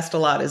I get asked a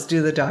lot is,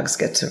 do the dogs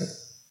get to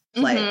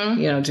play? Mm-hmm.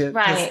 You know,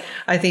 right.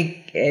 I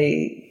think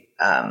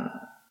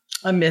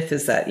a myth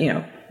is that, you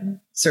know,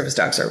 service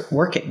dogs are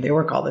working. They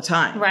work all the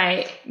time.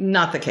 Right.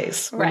 Not the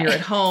case. When right. you're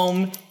at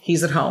home,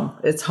 he's at home.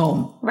 It's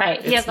home.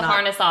 Right. He has the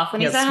harness off.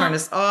 When he's at home.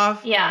 Harness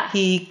off. Yeah.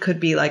 He could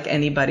be like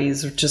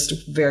anybody's, just a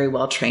very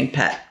well-trained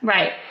pet.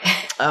 Right.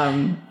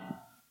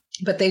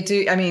 But they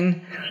do, I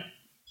mean,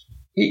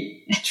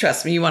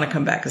 trust me, you want to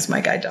come back as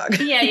my guide dog.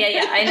 Yeah.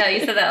 I know. You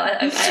said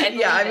that.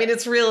 I mean,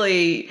 it's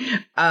really,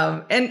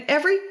 and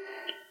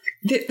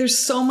there's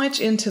so much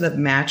into the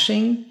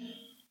matching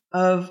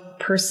of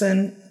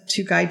person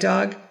to guide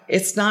dog.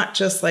 It's not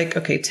just like,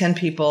 okay, 10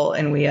 people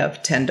and we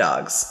have 10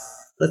 dogs.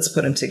 Let's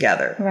put them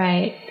together.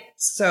 Right.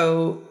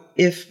 So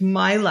if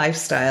my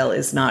lifestyle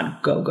is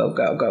not go, go,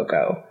 go, go,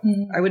 go,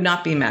 I would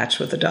not be matched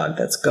with a dog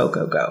that's go,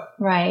 go, go.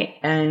 Right.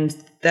 And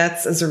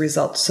that's as a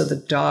result. So the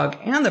dog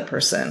and the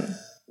person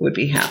would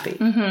be happy.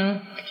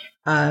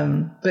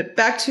 But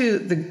back to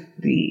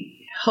the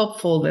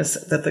helpfulness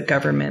that the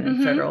government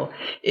and federal,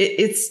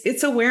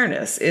 it's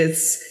awareness.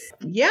 It's,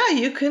 yeah,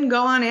 you can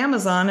go on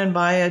Amazon and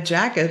buy a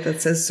jacket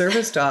that says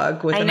service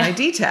dog with an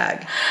ID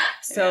tag.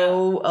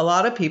 So a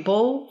lot of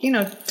people, you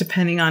know,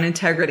 depending on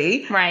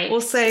integrity,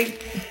 will say,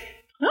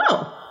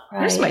 oh,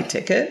 here's my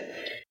ticket.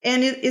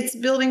 And it's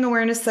building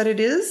awareness that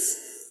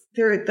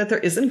there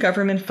isn't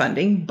government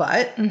funding,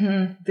 but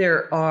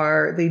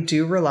they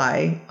do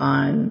rely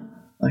on,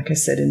 like I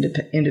said,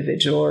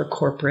 individual or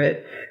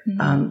corporate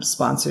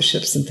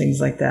sponsorships and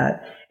things like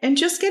that. And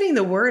just getting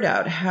the word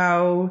out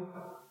how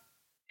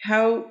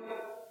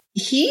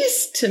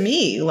he's to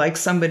me like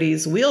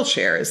somebody's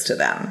wheelchair is to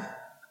them.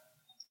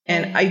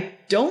 And I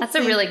don't That's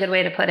a really good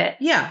way to put it.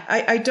 Yeah.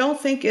 I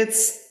don't think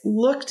it's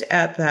looked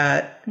at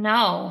that.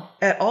 No.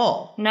 At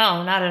all.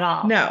 No, not at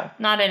all. No.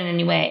 Not in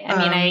any way. I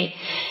mean,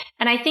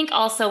 I think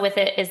also with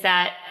it is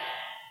that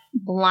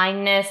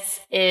blindness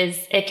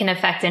it can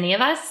affect any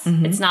of us.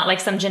 It's not like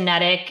some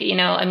genetic, you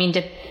know, I mean,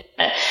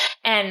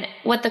 and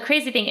what the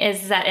crazy thing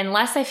is that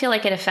unless I feel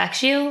like it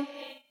affects you,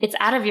 it's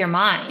out of your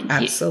mind.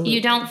 Absolutely.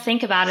 You don't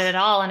think about it at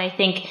all. And I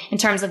think in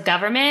terms of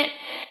government,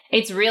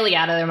 it's really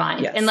out of their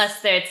mind. Yes.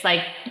 Unless it's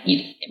like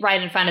right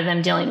in front of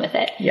them dealing with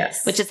it.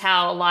 Yes. Which is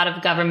how a lot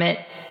of government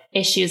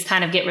issues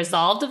kind of get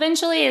resolved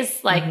eventually,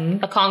 is like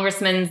a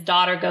congressman's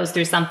daughter goes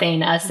through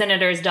something, a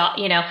senator's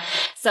daughter, you know,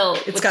 so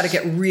it's got to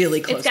get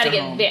really close. It's got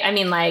to get, I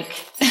mean, like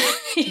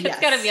it's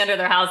got to be under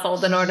their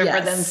household in order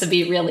for them to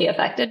be really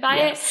affected by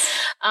it.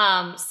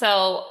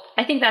 So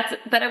I think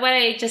but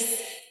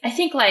I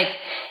think like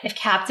if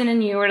Captain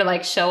and you were to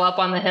like show up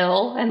on the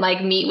Hill and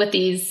like meet with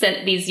these,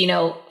 you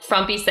know,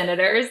 frumpy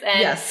senators,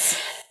 and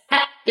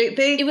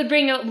it would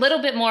bring a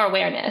little bit more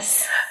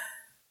awareness.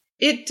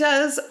 It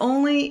does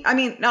only, I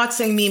mean, not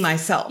saying me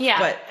myself,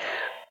 but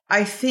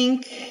I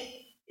think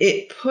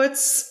it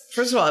puts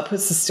the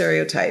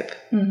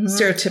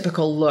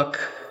stereotypical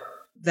look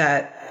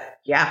that,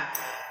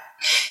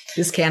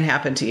 this can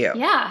happen to you.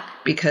 Yeah.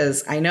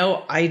 Because I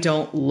know I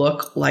don't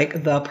look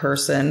like the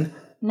person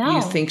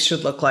you think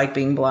should look like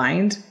being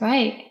blind.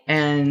 Right.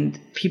 And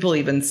people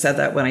even said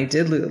that when I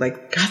did lose,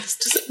 like, God, this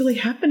doesn't really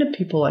happen to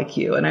people like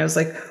you. And I was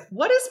like,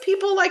 what is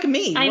people like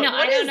me? I know.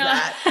 What I don't is know.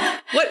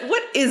 That?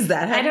 What is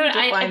that? How do you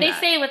define they that?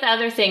 say it with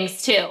other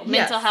things too.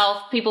 Mental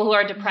health, people who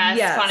are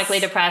depressed, chronically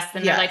depressed.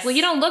 And they're like, well,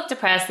 you don't look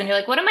depressed. And you're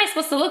like, what am I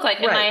supposed to look like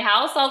in my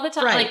house all the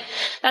time? Like,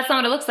 that's not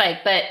what it looks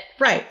like. But,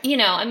 you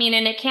know, I mean,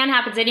 and it can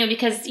happen to anyone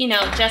because, you know,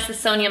 Justice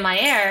Sonia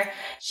Mayer,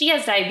 she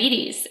has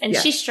diabetes and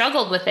she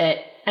struggled with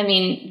it. I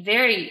mean,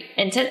 very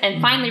intense. And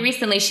finally,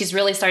 recently, she's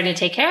really starting to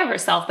take care of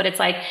herself. But it's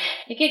like,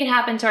 it could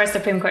happen to our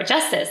Supreme Court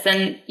justice.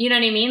 And you know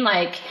what I mean?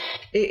 Like,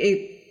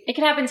 it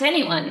can happen to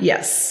anyone.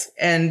 Yes.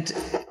 And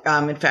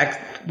in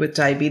fact, with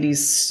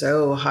diabetes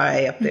so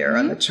high up there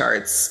on the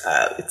charts,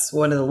 it's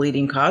one of the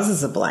leading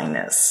causes of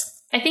blindness.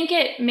 I think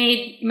it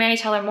made Mary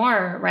Tyler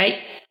Moore, right?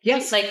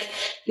 Yes. Like,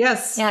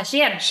 yes. Yeah, she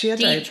had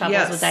deep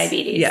troubles with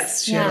diabetes.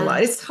 Yes, she had a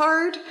lot. It's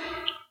hard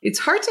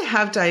to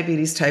have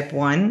diabetes type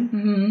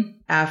 1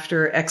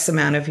 after X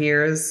amount of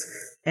years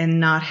and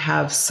not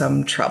have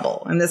some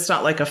trouble. And that's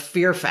not like a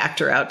fear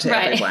factor out to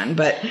everyone,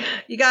 but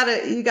you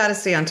gotta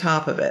stay on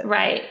top of it.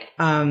 Right.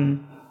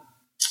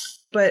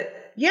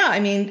 But yeah,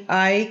 I mean,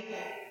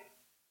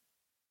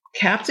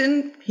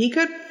 Captain, he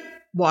could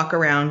walk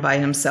around by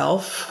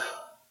himself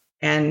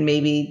and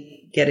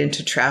maybe get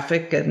into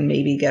traffic and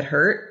maybe get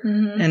hurt.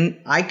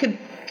 And I could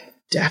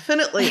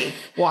definitely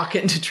walk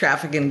into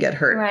traffic and get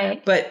hurt.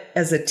 Right. But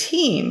as a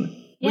team,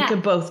 we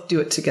could both do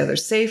it together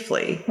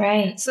safely.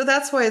 Right. So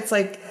that's why it's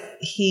like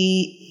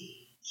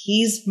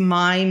he's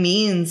my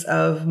means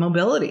of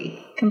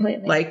mobility.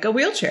 Completely. Like a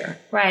wheelchair.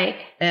 Right.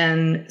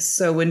 And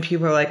so when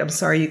people are like, I'm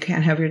sorry, you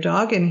can't have your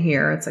dog in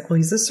here. It's like, well,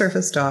 he's a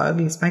service dog.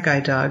 He's my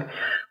guide dog.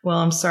 Well,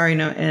 I'm sorry.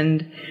 No.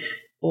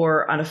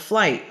 Or on a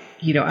flight,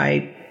 you know,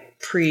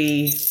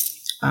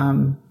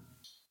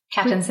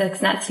 Captain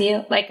sits next to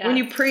you, like when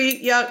you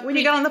got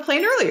on the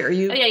plane earlier,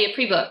 you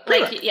pre-book,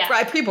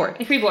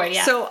 pre-board, pre-board,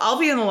 So I'll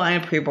be in the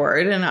line of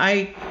pre-board, and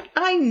I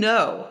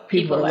know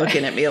people are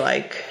looking at me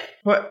like,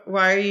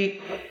 Why are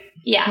you?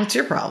 Yeah. What's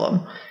your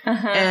problem?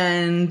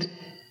 And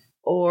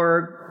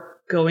or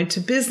go into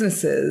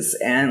businesses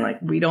and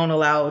like, we don't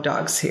allow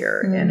dogs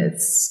here, and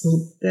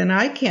then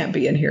I can't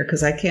be in here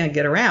because I can't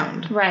get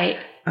around. Right.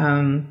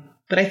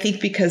 But I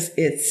think because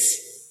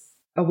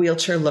a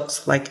wheelchair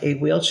looks like a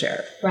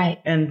wheelchair, right,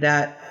 and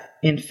that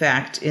in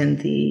fact in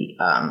the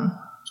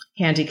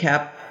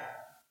handicap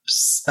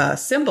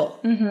symbol,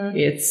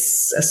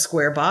 it's a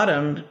square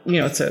bottom.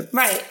 It's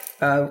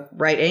a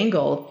right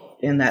angle,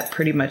 and that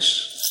pretty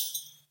much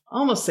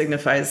almost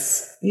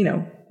signifies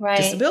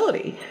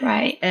disability.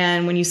 Right.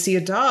 And when you see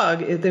a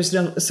dog, there's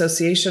no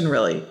association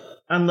really,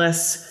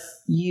 unless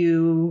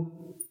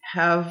you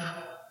have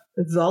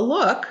the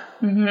look.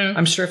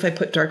 I'm sure if I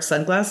put dark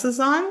sunglasses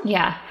on,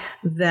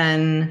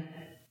 then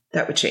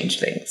that would change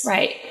things.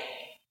 Right.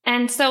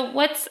 And so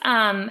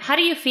how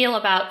do you feel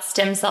about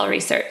stem cell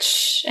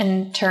research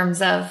in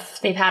terms of,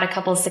 they've had a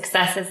couple of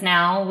successes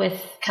now with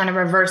kind of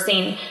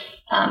reversing,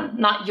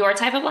 not your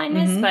type of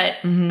blindness, but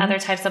other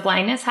types of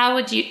blindness? How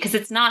would you,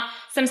 because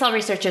stem cell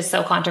research is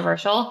so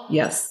controversial.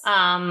 Yes.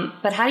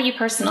 But how do you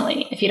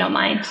personally, if you don't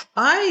mind?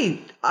 I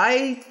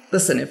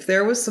listen, if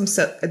there was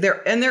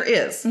there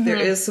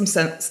is some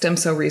stem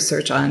cell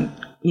research on,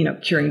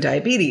 curing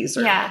diabetes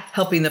or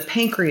helping the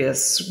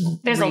pancreas.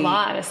 There's a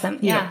lot of them.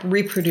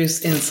 Reproduce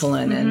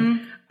insulin,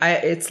 and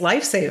it's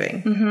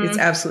life-saving. It's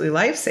absolutely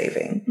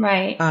life-saving.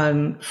 Right.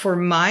 For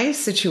my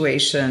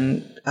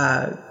situation,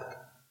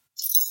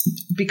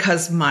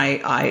 because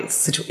my eye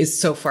is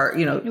so far,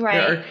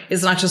 there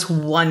is not just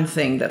one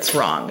thing that's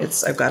wrong.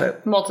 I've got a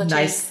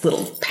nice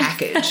little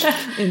package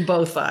in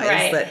both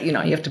eyes that, you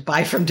have to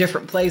buy from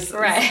different places.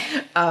 Right.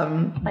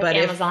 Like but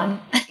Amazon.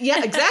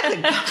 Yeah,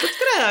 exactly.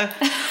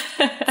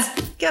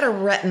 Get a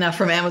retina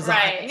from Amazon.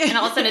 Right. And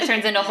all of a sudden it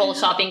turns into a whole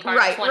shopping cart.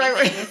 Right.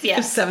 Things.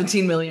 Yeah.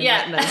 17 million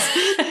retinas.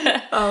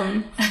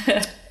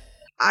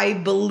 I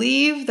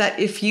believe that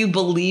if you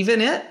believe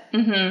in it,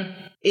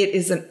 it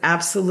is an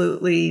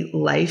absolutely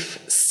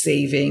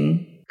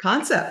life-saving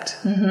concept.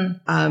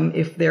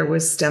 If there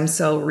was stem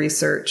cell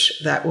research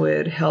that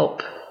would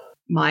help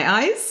my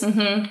eyes,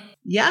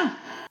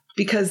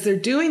 because they're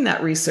doing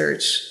that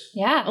research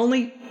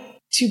only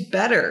to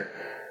better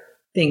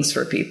things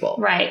for people.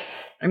 Right.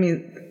 I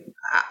mean,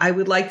 I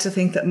would like to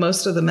think that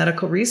most of the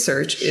medical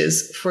research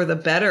is for the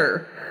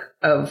better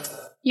of...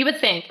 You would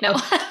think. No.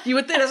 You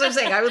would think. That's what I'm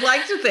saying. I would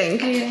like to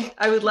think. Okay.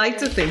 I would like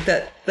to think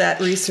that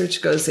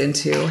research goes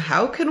into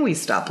how can we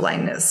stop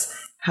blindness?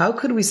 How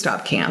could we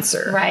stop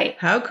cancer? Right.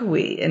 How could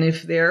we? And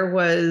if there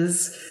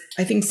was,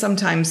 I think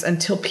sometimes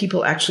until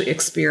people actually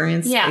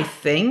experience a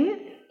thing,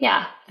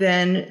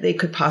 then they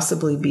could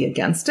possibly be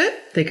against it.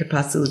 They could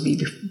possibly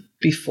be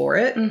before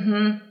it.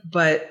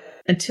 But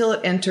until it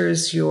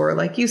enters your,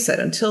 like you said,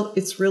 until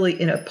it's really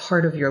in a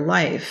part of your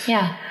life,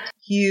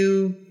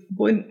 you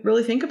wouldn't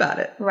really think about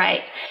it.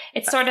 Right.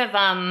 It's sort of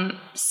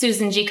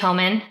Susan G.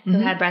 Komen, who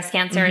had breast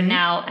cancer. And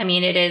now, I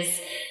mean,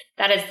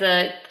 that is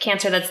the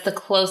cancer that's the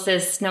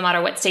closest, no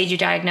matter what stage you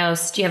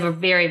diagnosed, you have a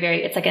very,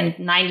 very, it's like a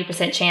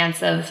 90%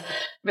 chance of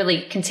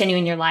really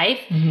continuing your life.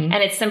 And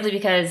it's simply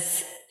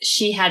because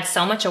she had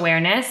so much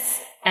awareness,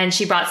 and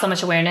she brought so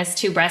much awareness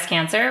to breast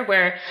cancer,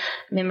 where,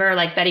 remember,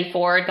 like Betty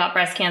Ford got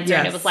breast cancer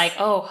and it was like,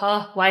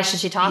 why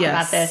should she talk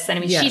about this? And I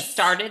mean, she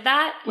started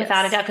that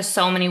without a doubt, because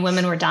so many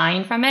women were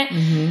dying from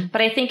it. But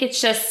I think it's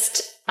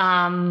just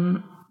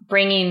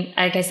bringing,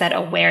 like I said,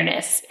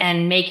 awareness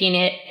and making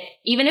it,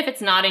 even if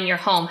it's not in your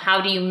home,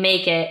 how do you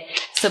make it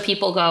so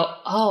people go,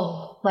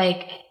 oh,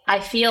 like I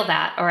feel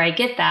that, or I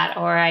get that,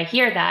 or I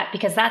hear that,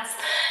 because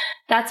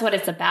that's what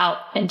it's about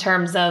in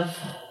terms of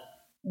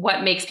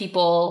what makes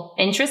people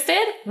interested,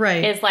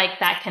 is like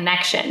that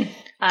connection.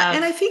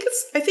 And I think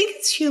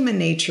it's human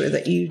nature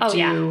that you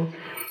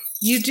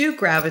do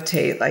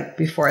gravitate. Like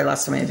before I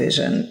lost my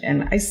vision,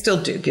 and I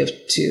still do give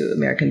to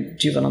American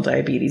Juvenile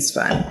Diabetes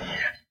Fund.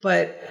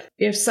 But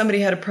if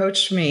somebody had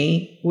approached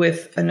me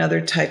with another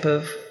type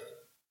of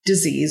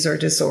disease or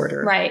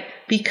disorder,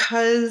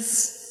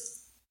 because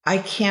I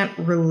can't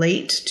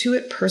relate to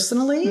it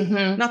personally.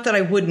 Not that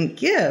I wouldn't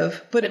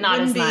give, but it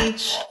wouldn't be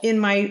much in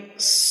my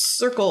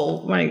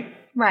circle, my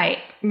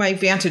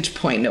vantage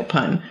point, no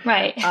pun.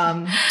 I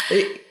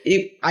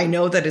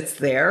know that it's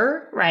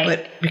there,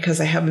 but because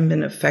I haven't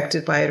been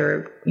affected by it,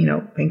 or,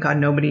 thank God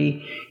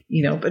nobody,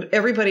 but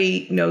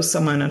everybody knows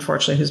someone,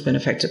 unfortunately, who's been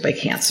affected by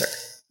cancer.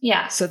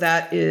 Yeah. So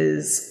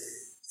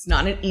it's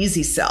not an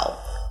easy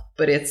sell,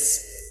 but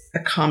it's a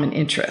common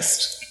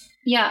interest.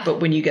 Yeah. But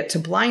when you get to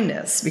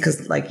blindness,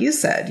 because like you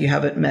said, you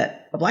haven't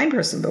met a blind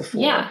person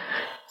before. Yeah.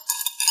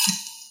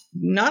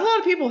 Not a lot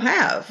of people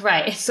have.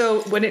 Right.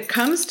 So when it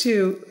comes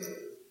to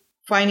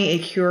finding a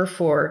cure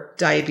for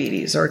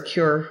diabetes or a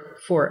cure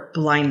for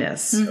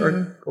blindness,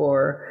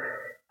 or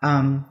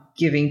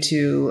giving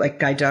to like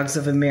Guide Dogs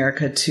of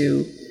America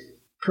to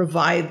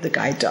provide the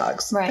guide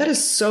dogs, that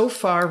is so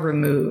far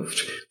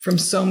removed from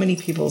so many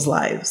people's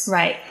lives.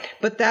 Right.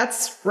 But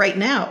that's right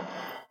now.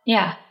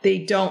 Yeah. They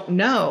don't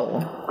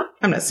know.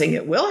 I'm not saying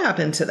it will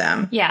happen to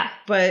them. Yeah.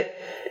 But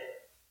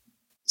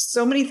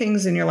so many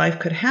things in your life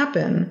could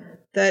happen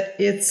that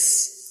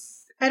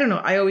I don't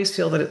know, I always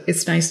feel that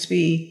it's nice to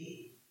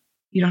be,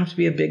 you don't have to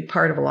be a big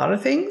part of a lot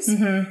of things.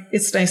 Mm-hmm.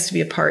 It's nice to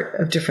be a part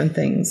of different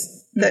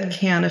things that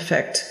can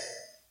affect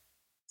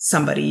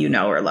somebody you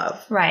know or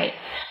love. Right.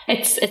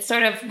 It's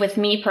sort of with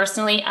me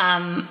personally,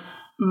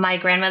 my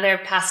grandmother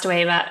passed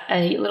away about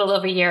a little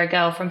over a year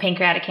ago from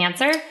pancreatic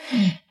cancer.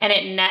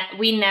 And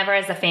we never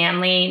as a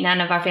family,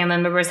 none of our family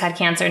members had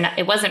cancer.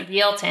 It wasn't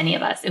real to any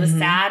of us. It was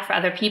sad for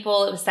other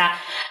people. It was sad.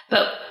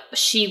 But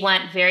she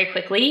went very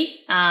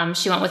quickly.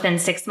 She went within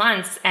 6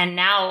 months. And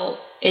now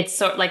it's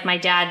sort of like my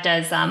dad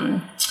does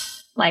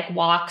like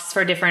walks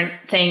for different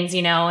things,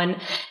 you know.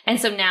 And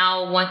so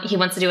now what he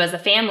wants to do as a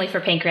family for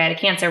pancreatic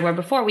cancer, where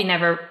before we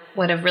never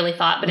would have really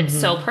thought, but it's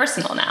so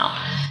personal now.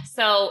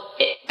 So,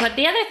 but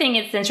the other thing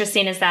that's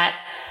interesting is that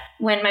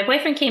when my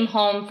boyfriend came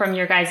home from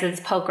your guys'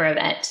 poker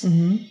event,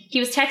 he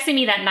was texting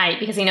me that night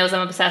because he knows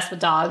I'm obsessed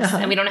with dogs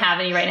and we don't have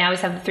any right now. We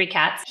just have the 3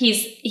 cats.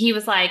 He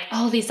was like,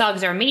 oh, these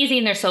dogs are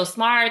amazing. They're so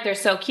smart. They're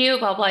so cute,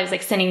 blah, blah. He was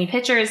like sending me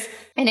pictures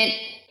and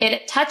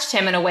it touched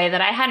him in a way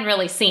that I hadn't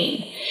really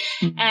seen.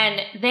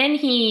 And then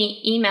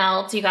he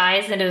emailed you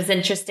guys and was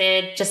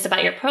interested just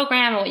about your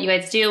program and what you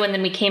guys do. And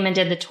then we came and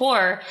did the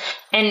tour.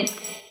 And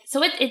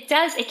so it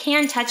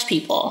can touch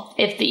people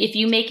if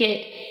you make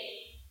it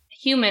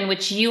human,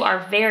 which you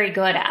are very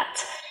good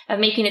at, of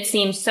making it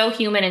seem so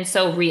human and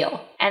so real.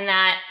 And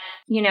that,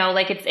 you know,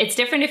 like it's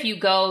different if you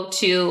go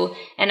to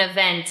an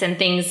event and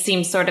things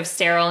seem sort of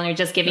sterile and you're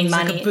just giving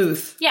money. Like a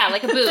booth. Yeah,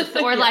 like a booth.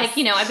 Or like,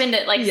 you know, I've been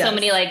to like so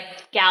many like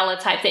gala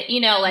type that, you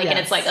know, like, and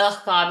it's like,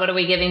 oh God, what are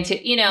we giving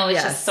to, you know,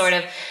 it's just sort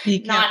of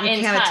you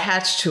can't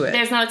attach to it.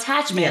 There's no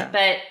attachment,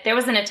 but there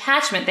was an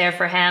attachment there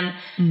for him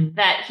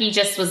that he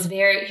just was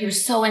he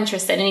was so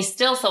interested and he's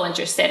still so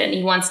interested and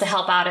he wants to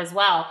help out as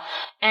well.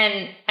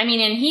 And I mean,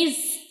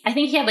 I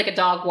think he had like a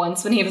dog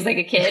once when he was like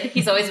a kid.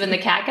 He's always been the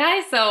cat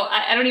guy. So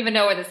I don't even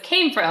know where this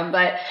came from,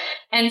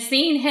 and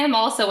seeing him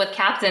also with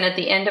Captain at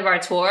the end of our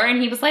tour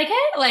and he was like,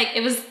 hey, like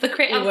it was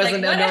it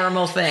wasn't like, a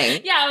normal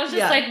thing. Yeah. I was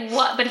just like,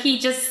 what? But he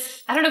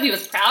just, I don't know if he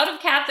was proud of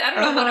Captain. I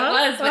don't know what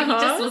it was, but he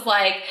just was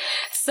like,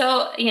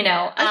 so, you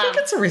know. I think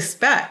it's a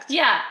respect.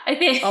 Yeah, I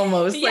think.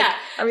 Almost. Yeah. Like,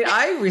 I mean,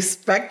 I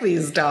respect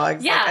these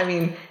dogs. Yeah. Like, I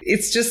mean,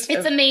 it's just.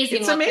 It's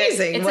amazing. It's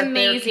amazing what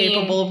they're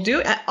capable of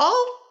doing.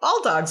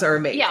 All dogs are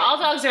amazing. Yeah, all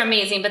dogs are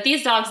amazing. But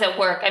these dogs at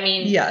work, I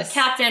mean, the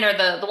Captain or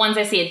the ones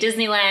I see at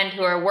Disneyland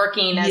who are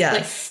working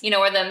as, you know,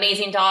 or the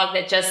amazing dog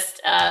that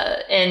just,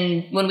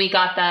 when we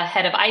got the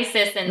head of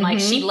ISIS and like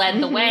she led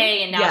the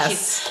way and now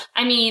she's,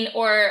 I mean,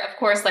 or of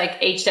course like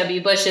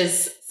H.W.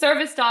 Bush's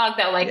service dog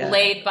that like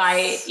laid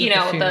by, you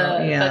know,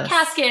 the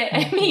casket.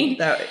 I mean,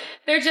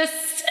 they're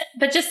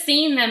just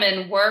seeing them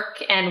in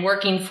work and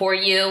working for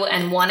you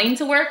and wanting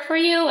to work for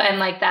you and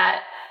like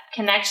that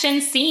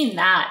connection, seeing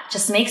that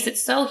just makes it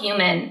so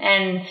human.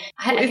 And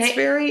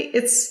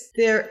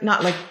they're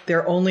not like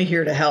they're only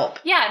here to help.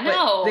 Yeah,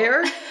 no.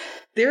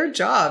 Their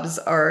jobs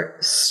are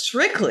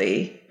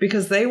strictly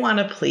because they want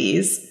to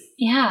please.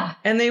 Yeah.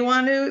 And they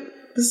want to,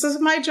 this is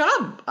my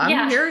job.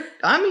 I'm here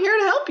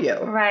to help you.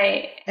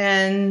 Right.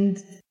 And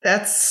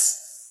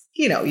that's,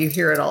 you know, you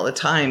hear it all the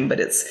time, but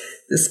it's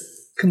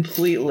this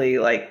completely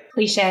like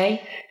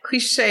cliche,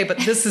 but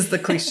this is the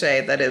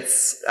cliche that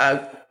it's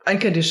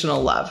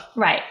unconditional love.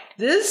 Right.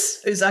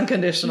 This is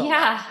unconditional.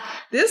 Yeah. Love.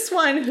 This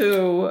one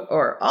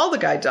or all the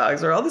guide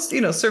dogs or all this,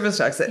 you know, service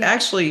dogs that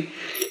actually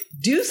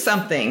do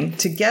something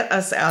to get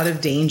us out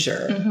of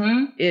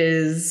danger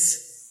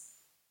is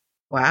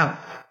wow.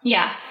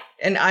 Yeah.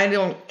 And I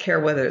don't care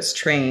whether it's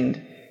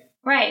trained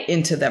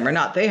into them or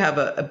not. They have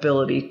an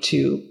ability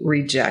to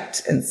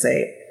reject and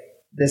say,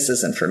 this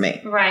isn't for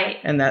me. Right.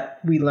 And that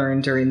we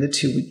learned during the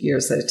 2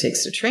 years that it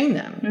takes to train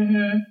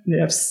them. We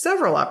have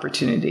several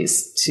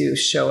opportunities to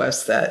show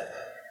us that,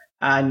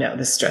 no,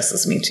 this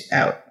stresses me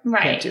out.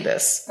 Right. Can't do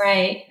this.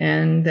 Right.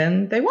 And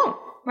then they won't.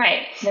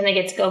 Right. Then they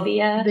get to go be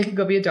They could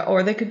go be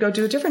or they could go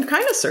do a different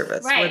kind of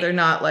service where they're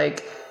not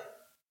like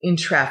in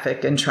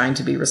traffic and trying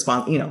to be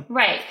responsible, you know.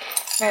 Right.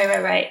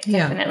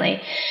 Definitely.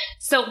 Yeah.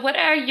 So what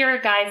are your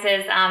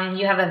guys's,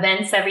 you have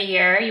events every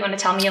year. You want to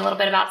tell me a little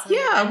bit about some?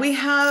 Yeah, we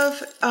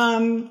have,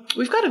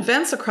 we've got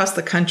events across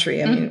the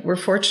country. I mean, we're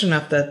fortunate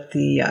enough that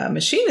the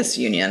Machinists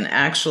Union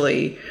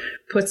actually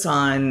puts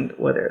on,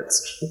 whether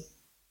it's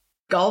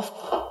golf,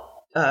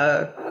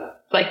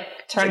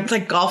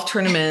 like golf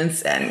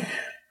tournaments and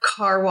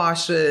car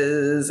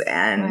washes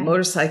and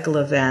motorcycle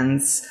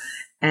events.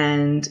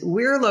 And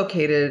we're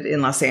located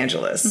in Los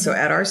Angeles. So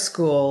at our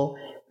school,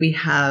 we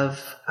have,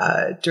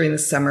 during the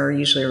summer,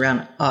 usually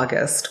around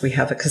August, we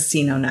have a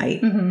casino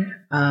night.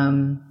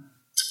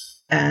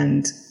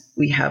 And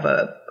we have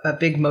a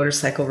big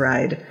motorcycle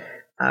ride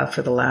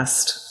for the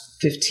last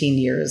 15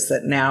 years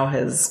that now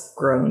has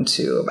grown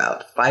to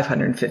about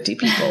 550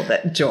 people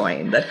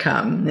that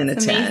come and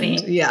attend.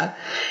 Amazing. Yeah.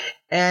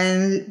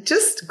 And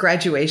just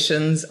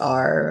graduations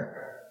are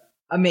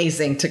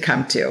amazing to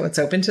come to. It's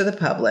open to the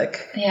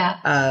public. Yeah.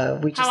 How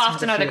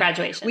often are the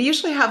graduations? We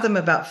usually have them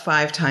about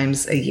 5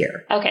 times a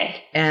year.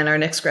 Okay. And our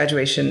next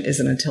graduation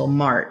isn't until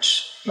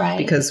March. Right.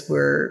 Because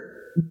we're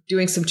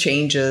doing some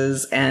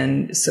changes,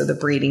 and so the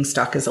breeding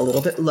stock is a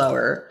little bit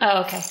lower.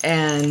 Oh, okay.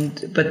 And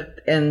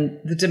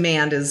the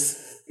demand is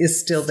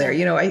still there.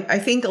 You know, I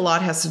think a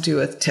lot has to do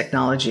with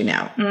technology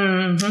now,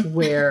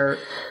 where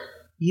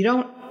you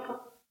don't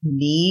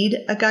need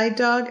a guide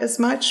dog as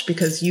much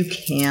because you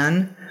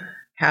can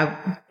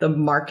have the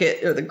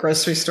market or the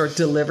grocery store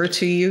deliver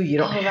to you. You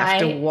don't have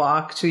to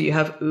walk to. You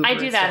have Uber. I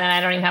do that, and I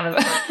don't even have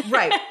a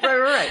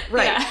right.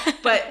 Yeah.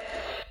 But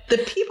the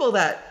people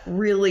that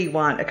really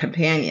want a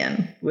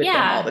companion with them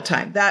all the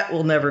time, that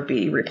will never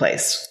be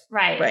replaced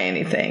by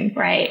anything.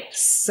 Right.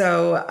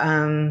 So,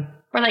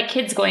 or like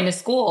kids going to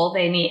school,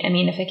 they need,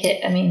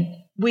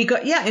 we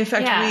got, in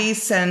fact, we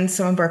send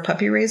some of our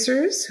puppy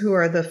raisers who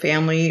are the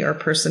family or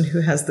person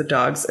who has the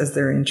dogs as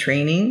they're in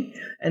training,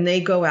 and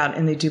they go out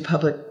and they do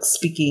public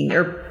speaking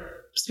or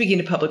speaking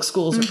to public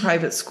schools or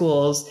private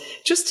schools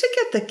just to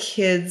get the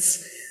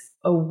kids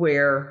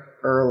aware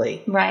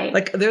early. Right.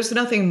 Like there's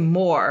nothing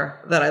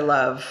more that I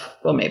love.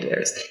 Well, maybe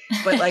there's,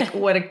 but like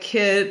when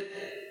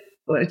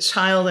a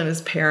child and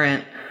his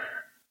parent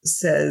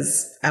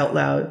says out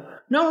loud,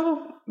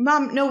 "No,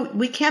 Mom, no,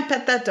 we can't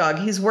pet that dog.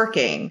 He's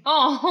working."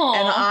 Oh.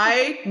 And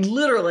I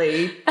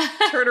literally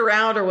turn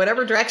around or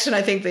whatever direction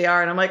I think they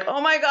are. And I'm like,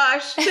 oh my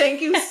gosh,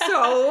 thank you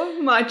so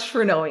much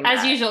for knowing that.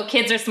 As usual,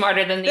 kids are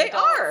smarter than the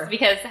adults. Are.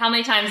 Because how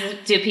many times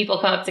do people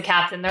come up to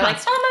Captain? They're like,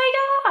 oh my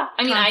God.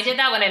 I mean, I did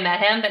that when I met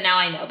him, but now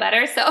I know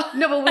better. So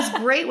no, but what was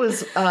great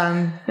was,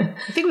 I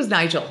think it was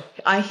Nigel.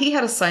 He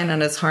had a sign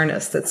on his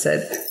harness that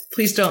said,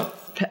 "Please don't,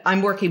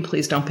 I'm working,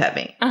 please don't pet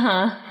me."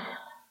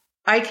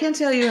 I can't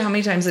tell you how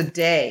many times a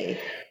day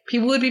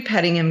people would be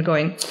petting him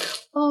going,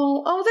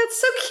 oh, that's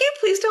so cute.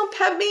 Please don't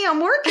pet me. I'm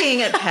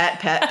working at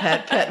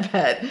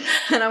pet.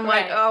 And I'm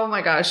like, oh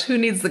my gosh, who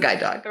needs the guide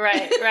dog?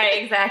 Right,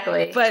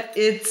 exactly. But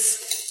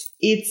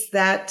it's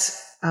that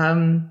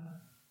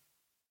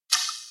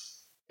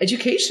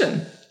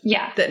education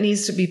that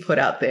needs to be put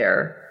out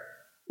there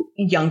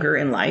younger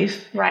in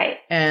life. Right.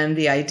 And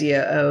the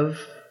idea of,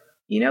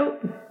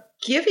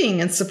 giving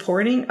and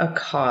supporting a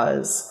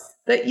cause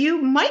that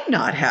you might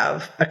not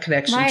have a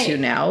connection to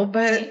now,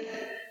 but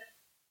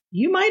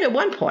you might at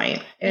one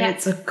point. And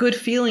it's a good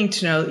feeling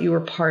to know that you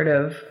were part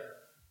of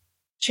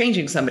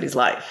changing somebody's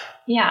life.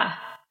 Yeah.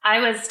 I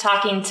was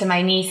talking to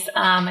my niece,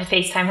 I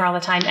FaceTime her all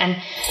the time,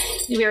 and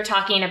we were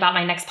talking about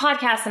my next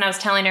podcast, and I was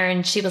telling her,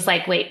 and she was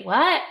like, "Wait,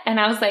 what?" And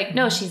I was like,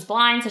 "No, she's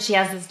blind, so she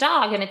has this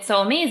dog, and it's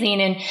so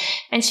amazing."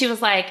 And she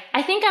was like,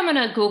 "I think I'm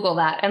going to Google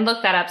that and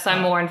look that up so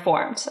I'm more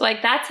informed."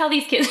 Like, that's how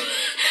these kids,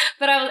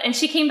 and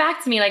she came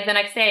back to me like the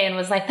next day and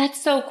was like,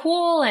 "That's so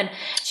cool." And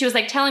she was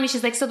like telling me,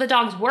 she's like, "So the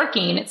dog's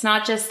working. It's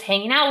not just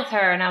hanging out with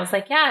her." And I was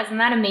like, "Yeah, isn't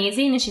that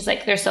amazing?" And she's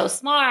like, "They're so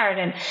smart."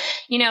 And,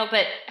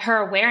 but her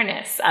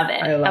awareness of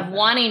it, of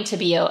wanting to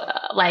be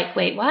like,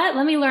 "Wait, what?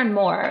 Let me learn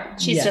more."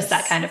 She's just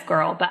that kind of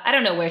girl, but I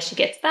don't know where she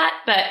gets that,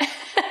 but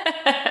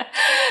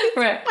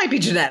it might be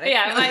genetic.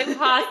 Yeah, it might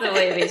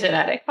possibly be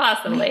genetic.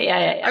 Possibly.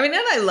 Yeah. I mean,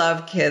 and I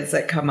love kids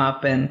that come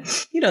up and,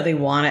 they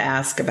want to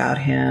ask about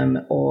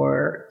him,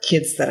 or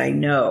kids that I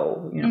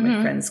know,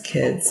 my friends'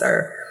 kids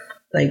are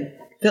like,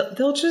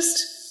 they'll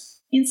just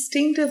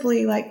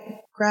instinctively like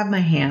grab my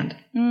hand,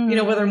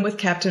 whether I'm with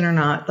Captain or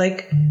not,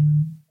 like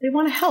they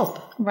want to help.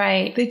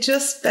 Right. They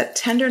just, that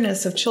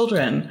tenderness of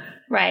children.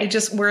 Right.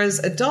 Whereas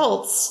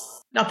adults,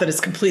 not that it's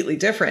completely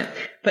different,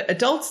 but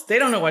adults, they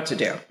don't know what to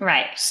do.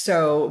 Right.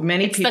 So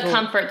many people. It's the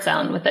comfort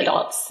zone with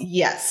adults.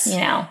 Yes.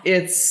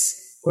 It's,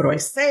 what do I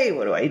say?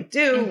 What do I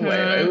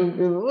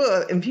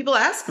do? And people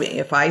ask me,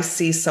 if I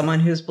see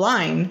someone who's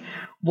blind,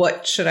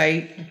 what should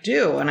I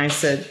do? And I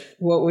said,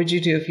 what would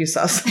you do if you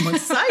saw someone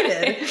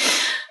sighted?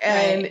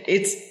 And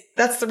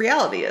that's the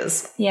reality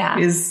is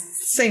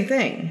same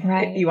thing.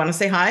 Right. You want to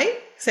say hi?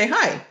 Say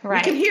hi.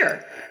 Right. We can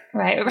hear.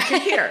 Right. We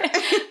can hear.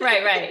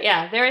 Right.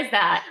 Yeah. There is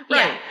that. Right.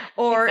 Yeah,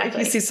 or if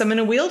you see someone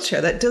in a wheelchair,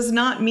 that does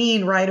not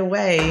mean right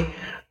away,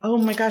 oh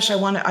my gosh, I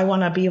want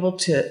to be able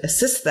to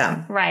assist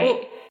them. Right.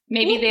 Well,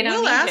 maybe they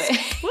don't need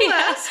it. We'll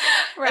ask.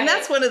 Right. And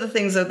that's one of the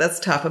things that's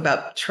tough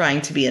about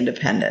trying to be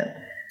independent,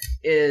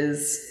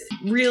 is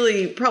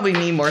really probably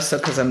me more so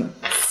because I'm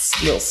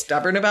a little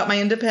stubborn about my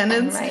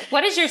independence. Right.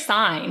 What is your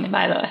sign,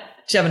 by the way?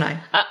 Gemini.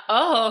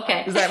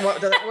 Okay. Does that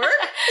work?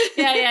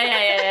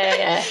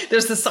 Yeah.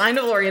 There's the sign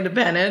of Lorri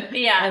Independent.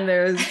 Yeah. And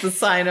there's the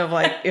sign of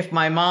like, if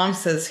my mom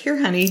says, "Here,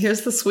 honey,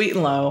 here's the sweet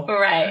and low.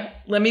 Right.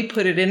 Let me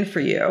put it in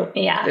for you."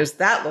 Yeah. There's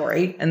that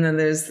Lorri. And then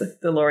there's the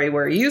Lorri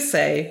where you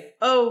say,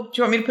 "Oh, do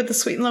you want me to put the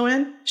sweet and low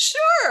in?"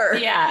 Sure.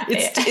 Yeah.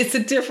 It's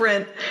a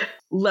different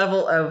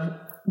level of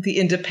the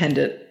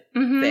independent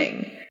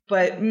thing.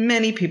 But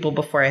many people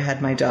before I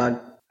had my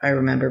dog, I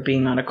remember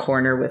being on a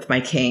corner with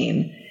my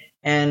cane,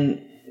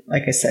 and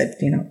like I said,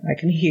 I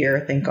can hear,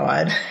 thank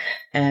God.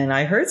 And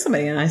I heard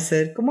somebody and I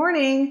said, "Good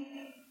morning."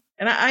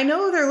 And I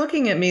know they're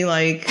looking at me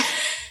like,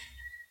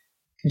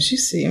 can she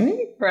see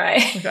me? Right.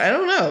 Like, I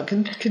don't know.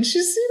 Can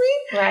she see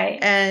me? Right.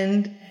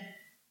 And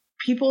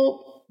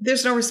people,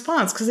 there's no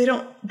response because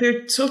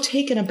they're so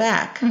taken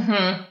aback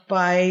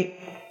by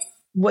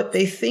what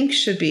they think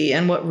should be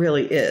and what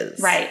really is.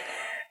 Right.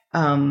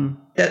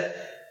 that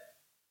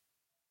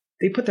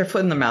they put their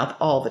foot in their mouth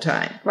all the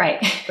time.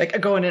 Right. Like I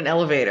go in an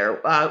elevator.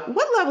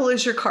 What level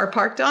is your car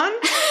parked on?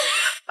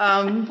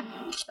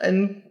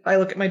 And I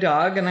look at my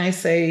dog and I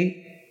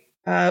say,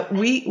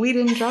 we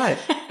didn't drive.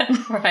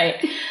 Right.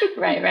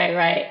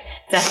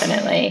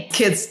 Definitely.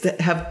 Kids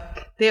that have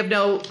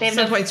no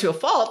point to a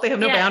fault. They have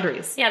no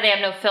boundaries. Yeah, they have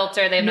no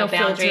filter. They have no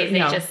boundaries. They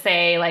just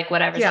say like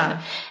whatever's on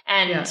them.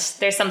 And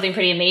there's something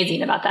pretty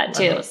amazing about that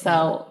too.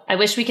 So I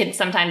wish we could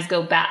sometimes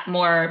go back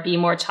be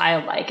more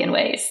childlike in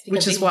ways.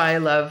 Which is why I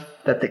love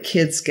that the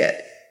kids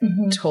get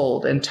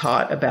told and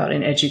taught about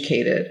and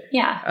educated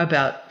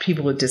about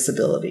people with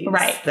disabilities.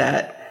 Right.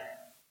 That,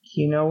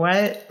 you know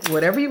what?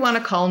 Whatever you want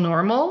to call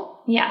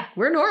normal. Yeah.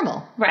 We're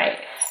normal. Right.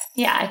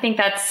 Yeah. I think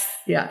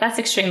that's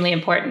extremely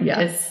important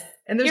because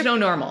and there's no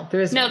normal. There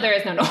is no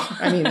normal.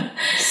 I mean,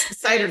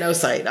 sight or no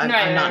sight. I'm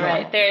not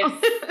normal.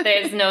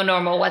 There's no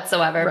normal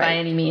whatsoever by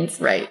any means.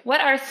 Right.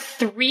 What are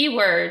 3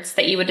 words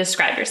that you would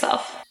describe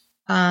yourself?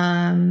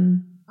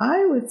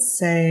 I would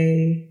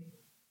say,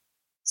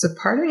 so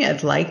part of me,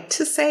 I'd like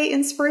to say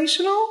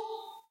inspirational.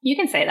 You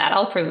can say that.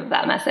 I'll approve of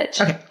that message.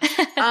 Okay.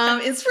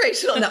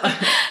 Inspirational. No.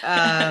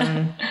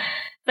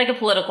 Like a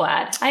political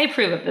ad. I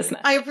approve of this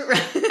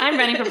message. I'm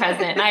running for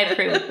president and I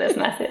approve of this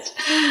message.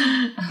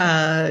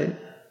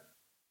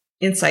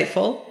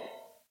 Insightful.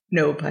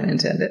 No pun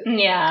intended.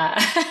 Yeah.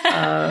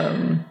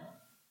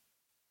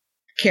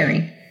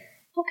 Caring.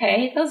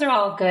 Okay. Those are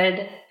all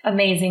good,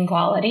 amazing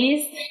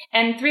qualities.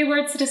 And 3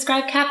 words to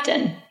describe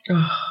Captain.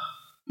 That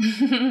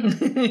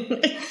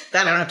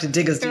I don't have to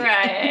dig as deep.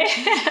 Right.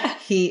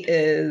 He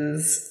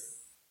is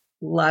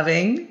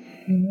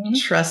loving,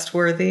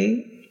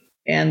 trustworthy,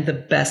 and the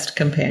best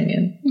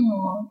companion.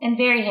 Aww. And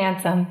very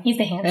handsome. He's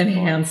a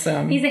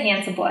handsome boy. He's a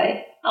handsome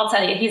boy. I'll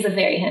tell you, he's a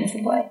very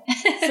handsome boy.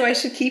 So I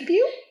should keep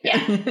you? Yeah.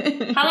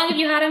 How long have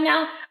you had him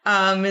now?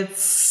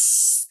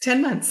 It's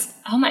 10 months.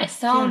 Oh my,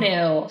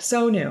 new.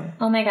 So new.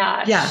 Oh my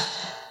gosh. Yeah.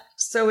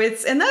 So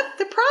and that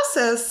the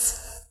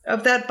process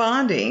of that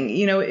bonding,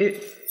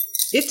 it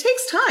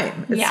takes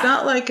time. It's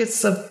not like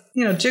it's a,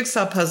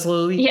 jigsaw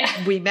puzzle.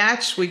 We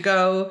match, we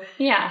go.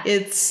 Yeah.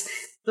 It's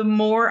the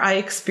more I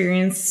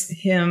experience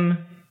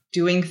him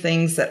doing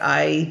things that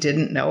I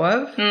didn't know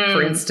of.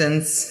 For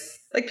instance,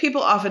 like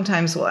people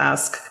oftentimes will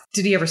ask,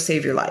 did he ever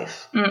save your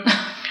life?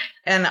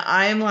 And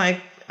I'm like,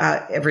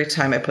 every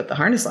time I put the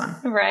harness on.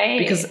 Right.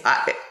 Because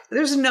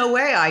there's no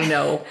way I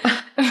know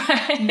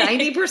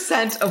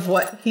 90% of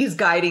what he's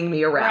guiding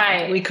me around.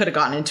 Right. We could have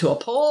gone into a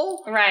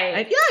pole. Right.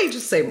 And he'd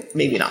just say,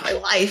 maybe not my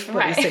life,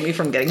 but he'd save me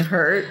from getting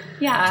hurt.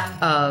 Yeah.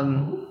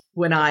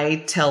 When I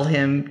tell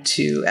him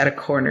at a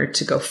corner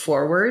to go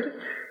forward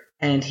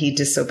and he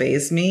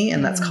disobeys me,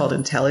 and that's called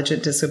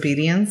intelligent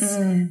disobedience.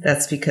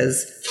 That's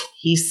because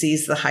he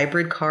sees the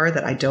hybrid car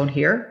that I don't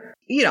hear.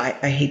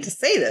 I hate to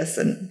say this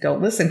and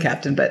don't listen,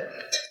 Captain, but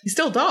he's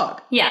still a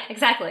dog. Yeah,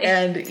 exactly.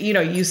 And,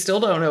 you still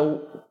don't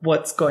know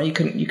what's going.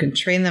 You can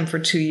train them for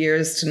 2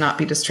 years to not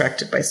be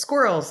distracted by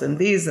squirrels and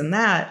these and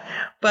that.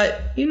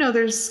 But,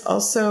 there's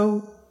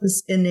also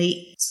this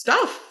innate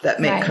stuff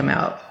that may come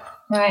out.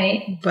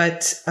 Right.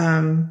 But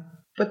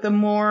the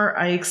more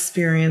I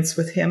experience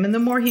with him and the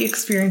more he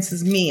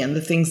experiences me and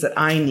the things that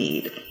I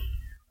need,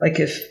 like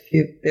if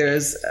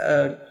there's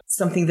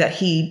something that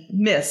he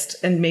missed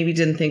and maybe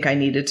didn't think I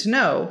needed to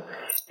know,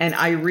 and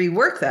I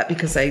rework that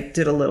because I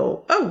did a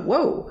little,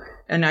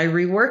 and I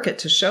rework it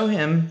to show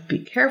him, be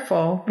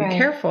careful,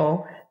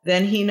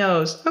 then he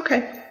knows,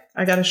 okay,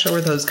 I got to show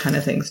her those kind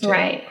of things too.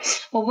 Right.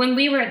 Well, when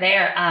we were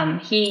there,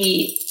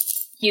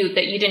 you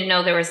didn't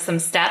know there was some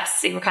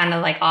steps. You were kind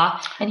of like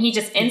off, and he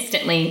just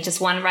instantly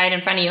just went right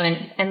in front of you,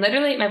 and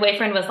literally my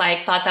boyfriend was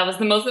like, thought that was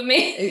the most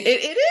amazing.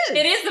 It is.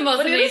 It is the most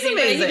amazing.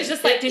 But he was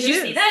just like, did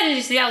you see that? Did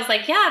you see that? I was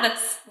like, yeah,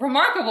 that's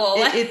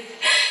remarkable.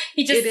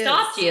 He just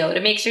stopped you to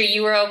make sure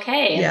you were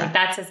okay. And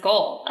that's his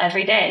goal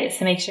every day, is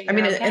to make sure you're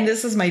okay. And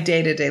this is my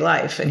day-to-day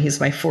life, and he's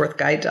my 4th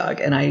guide dog,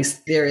 and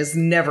there is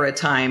never a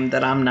time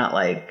that I'm not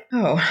like,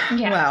 wow.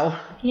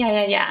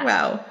 Yeah.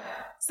 Wow.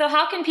 So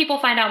how can people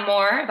find out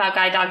more about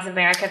Guide Dogs of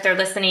America if they're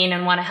listening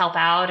and want to help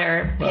out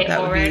or pay it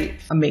forward? Would be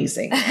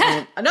amazing.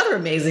 Another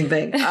amazing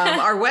thing.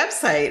 Our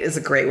website is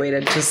a great way to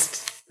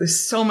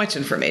there's so much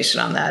information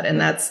on that. And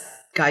that's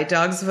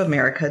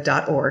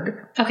guidedogsofamerica.org.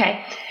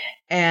 Okay.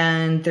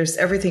 And there's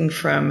everything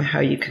from how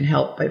you can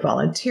help by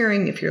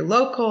volunteering if you're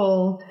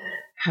local,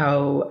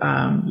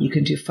 how you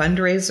can do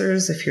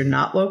fundraisers if you're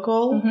not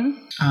local.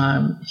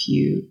 Mm-hmm. If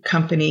your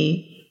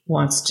company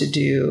wants to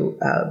do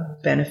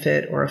a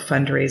benefit or a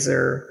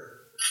fundraiser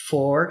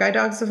for Guide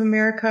Dogs of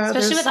America.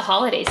 Especially with the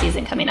holiday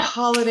season coming up.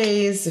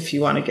 Holidays, if you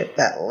want to get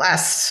that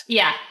last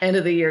end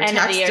of the year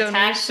tax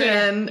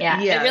donation.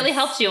 Yes. It really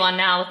helps you on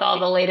now with all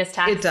the latest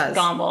tax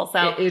gomble.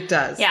 So it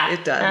does. Yeah.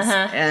 It does.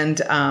 Uh-huh. And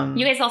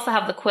you guys also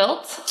have the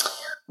quilt.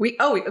 We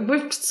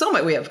have so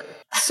much. We have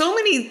so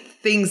many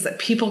things that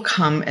people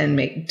come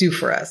and do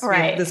for us.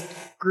 Right. We have this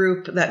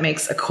group that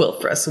makes a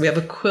quilt for us. So we have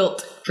a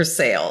quilt for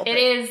sale. It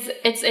is.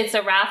 It's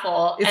a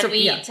raffle.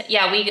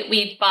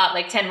 We bought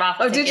like 10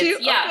 raffle tickets. Did you?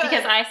 Yeah,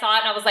 because I saw it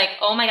and I was like,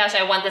 oh my gosh,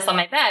 I want this on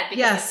my bed.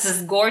 Because it's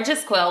this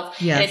gorgeous quilt.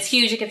 Yes. And it's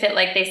huge. It can fit,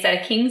 like they said,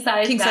 a king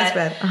size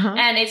bed. Uh-huh.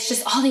 And it's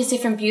just all these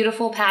different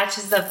beautiful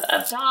patches of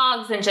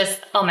dogs and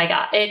just, oh my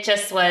God. It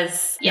just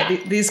was,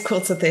 these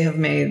quilts that they have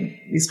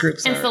made, these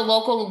groups and it's the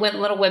local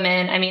little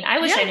women. I mean, I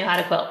wish I knew how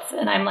to quilt.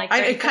 And I'm like,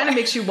 it kind of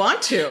makes you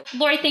want to.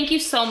 Lorri, thank you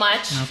so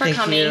much for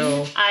coming.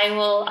 You.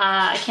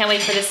 I can't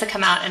wait for this to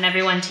come out and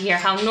everyone to hear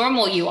how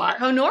normal you are.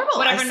 How normal.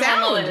 Whatever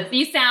normal is.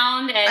 You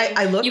sound and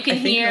I look, you can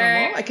hear.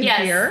 Normal. I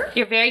can hear.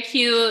 You're very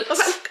cute.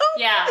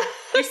 Yeah.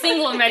 You're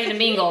single and ready to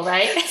mingle,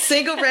 right?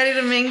 Single, ready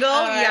to mingle.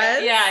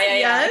 Right.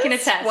 Yes. Yeah. I can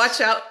attest. Watch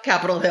out,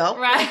 Capitol Hill.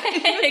 Right.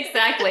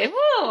 Exactly.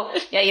 Woo.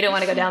 Yeah, you don't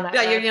want to go down that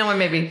road. Yeah, you know what,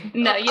 maybe.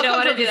 No, you don't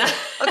want to do that.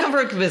 I'll come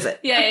for a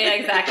visit. Yeah,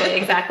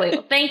 exactly.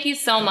 Well, thank you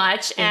so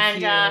much.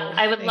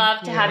 I would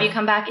love to have you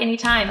come back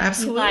anytime.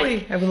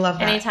 Absolutely. I would love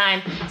that.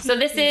 Anytime. So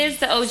this is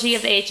the OG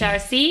of the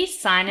HRC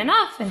signing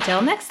off.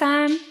 Until next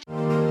time.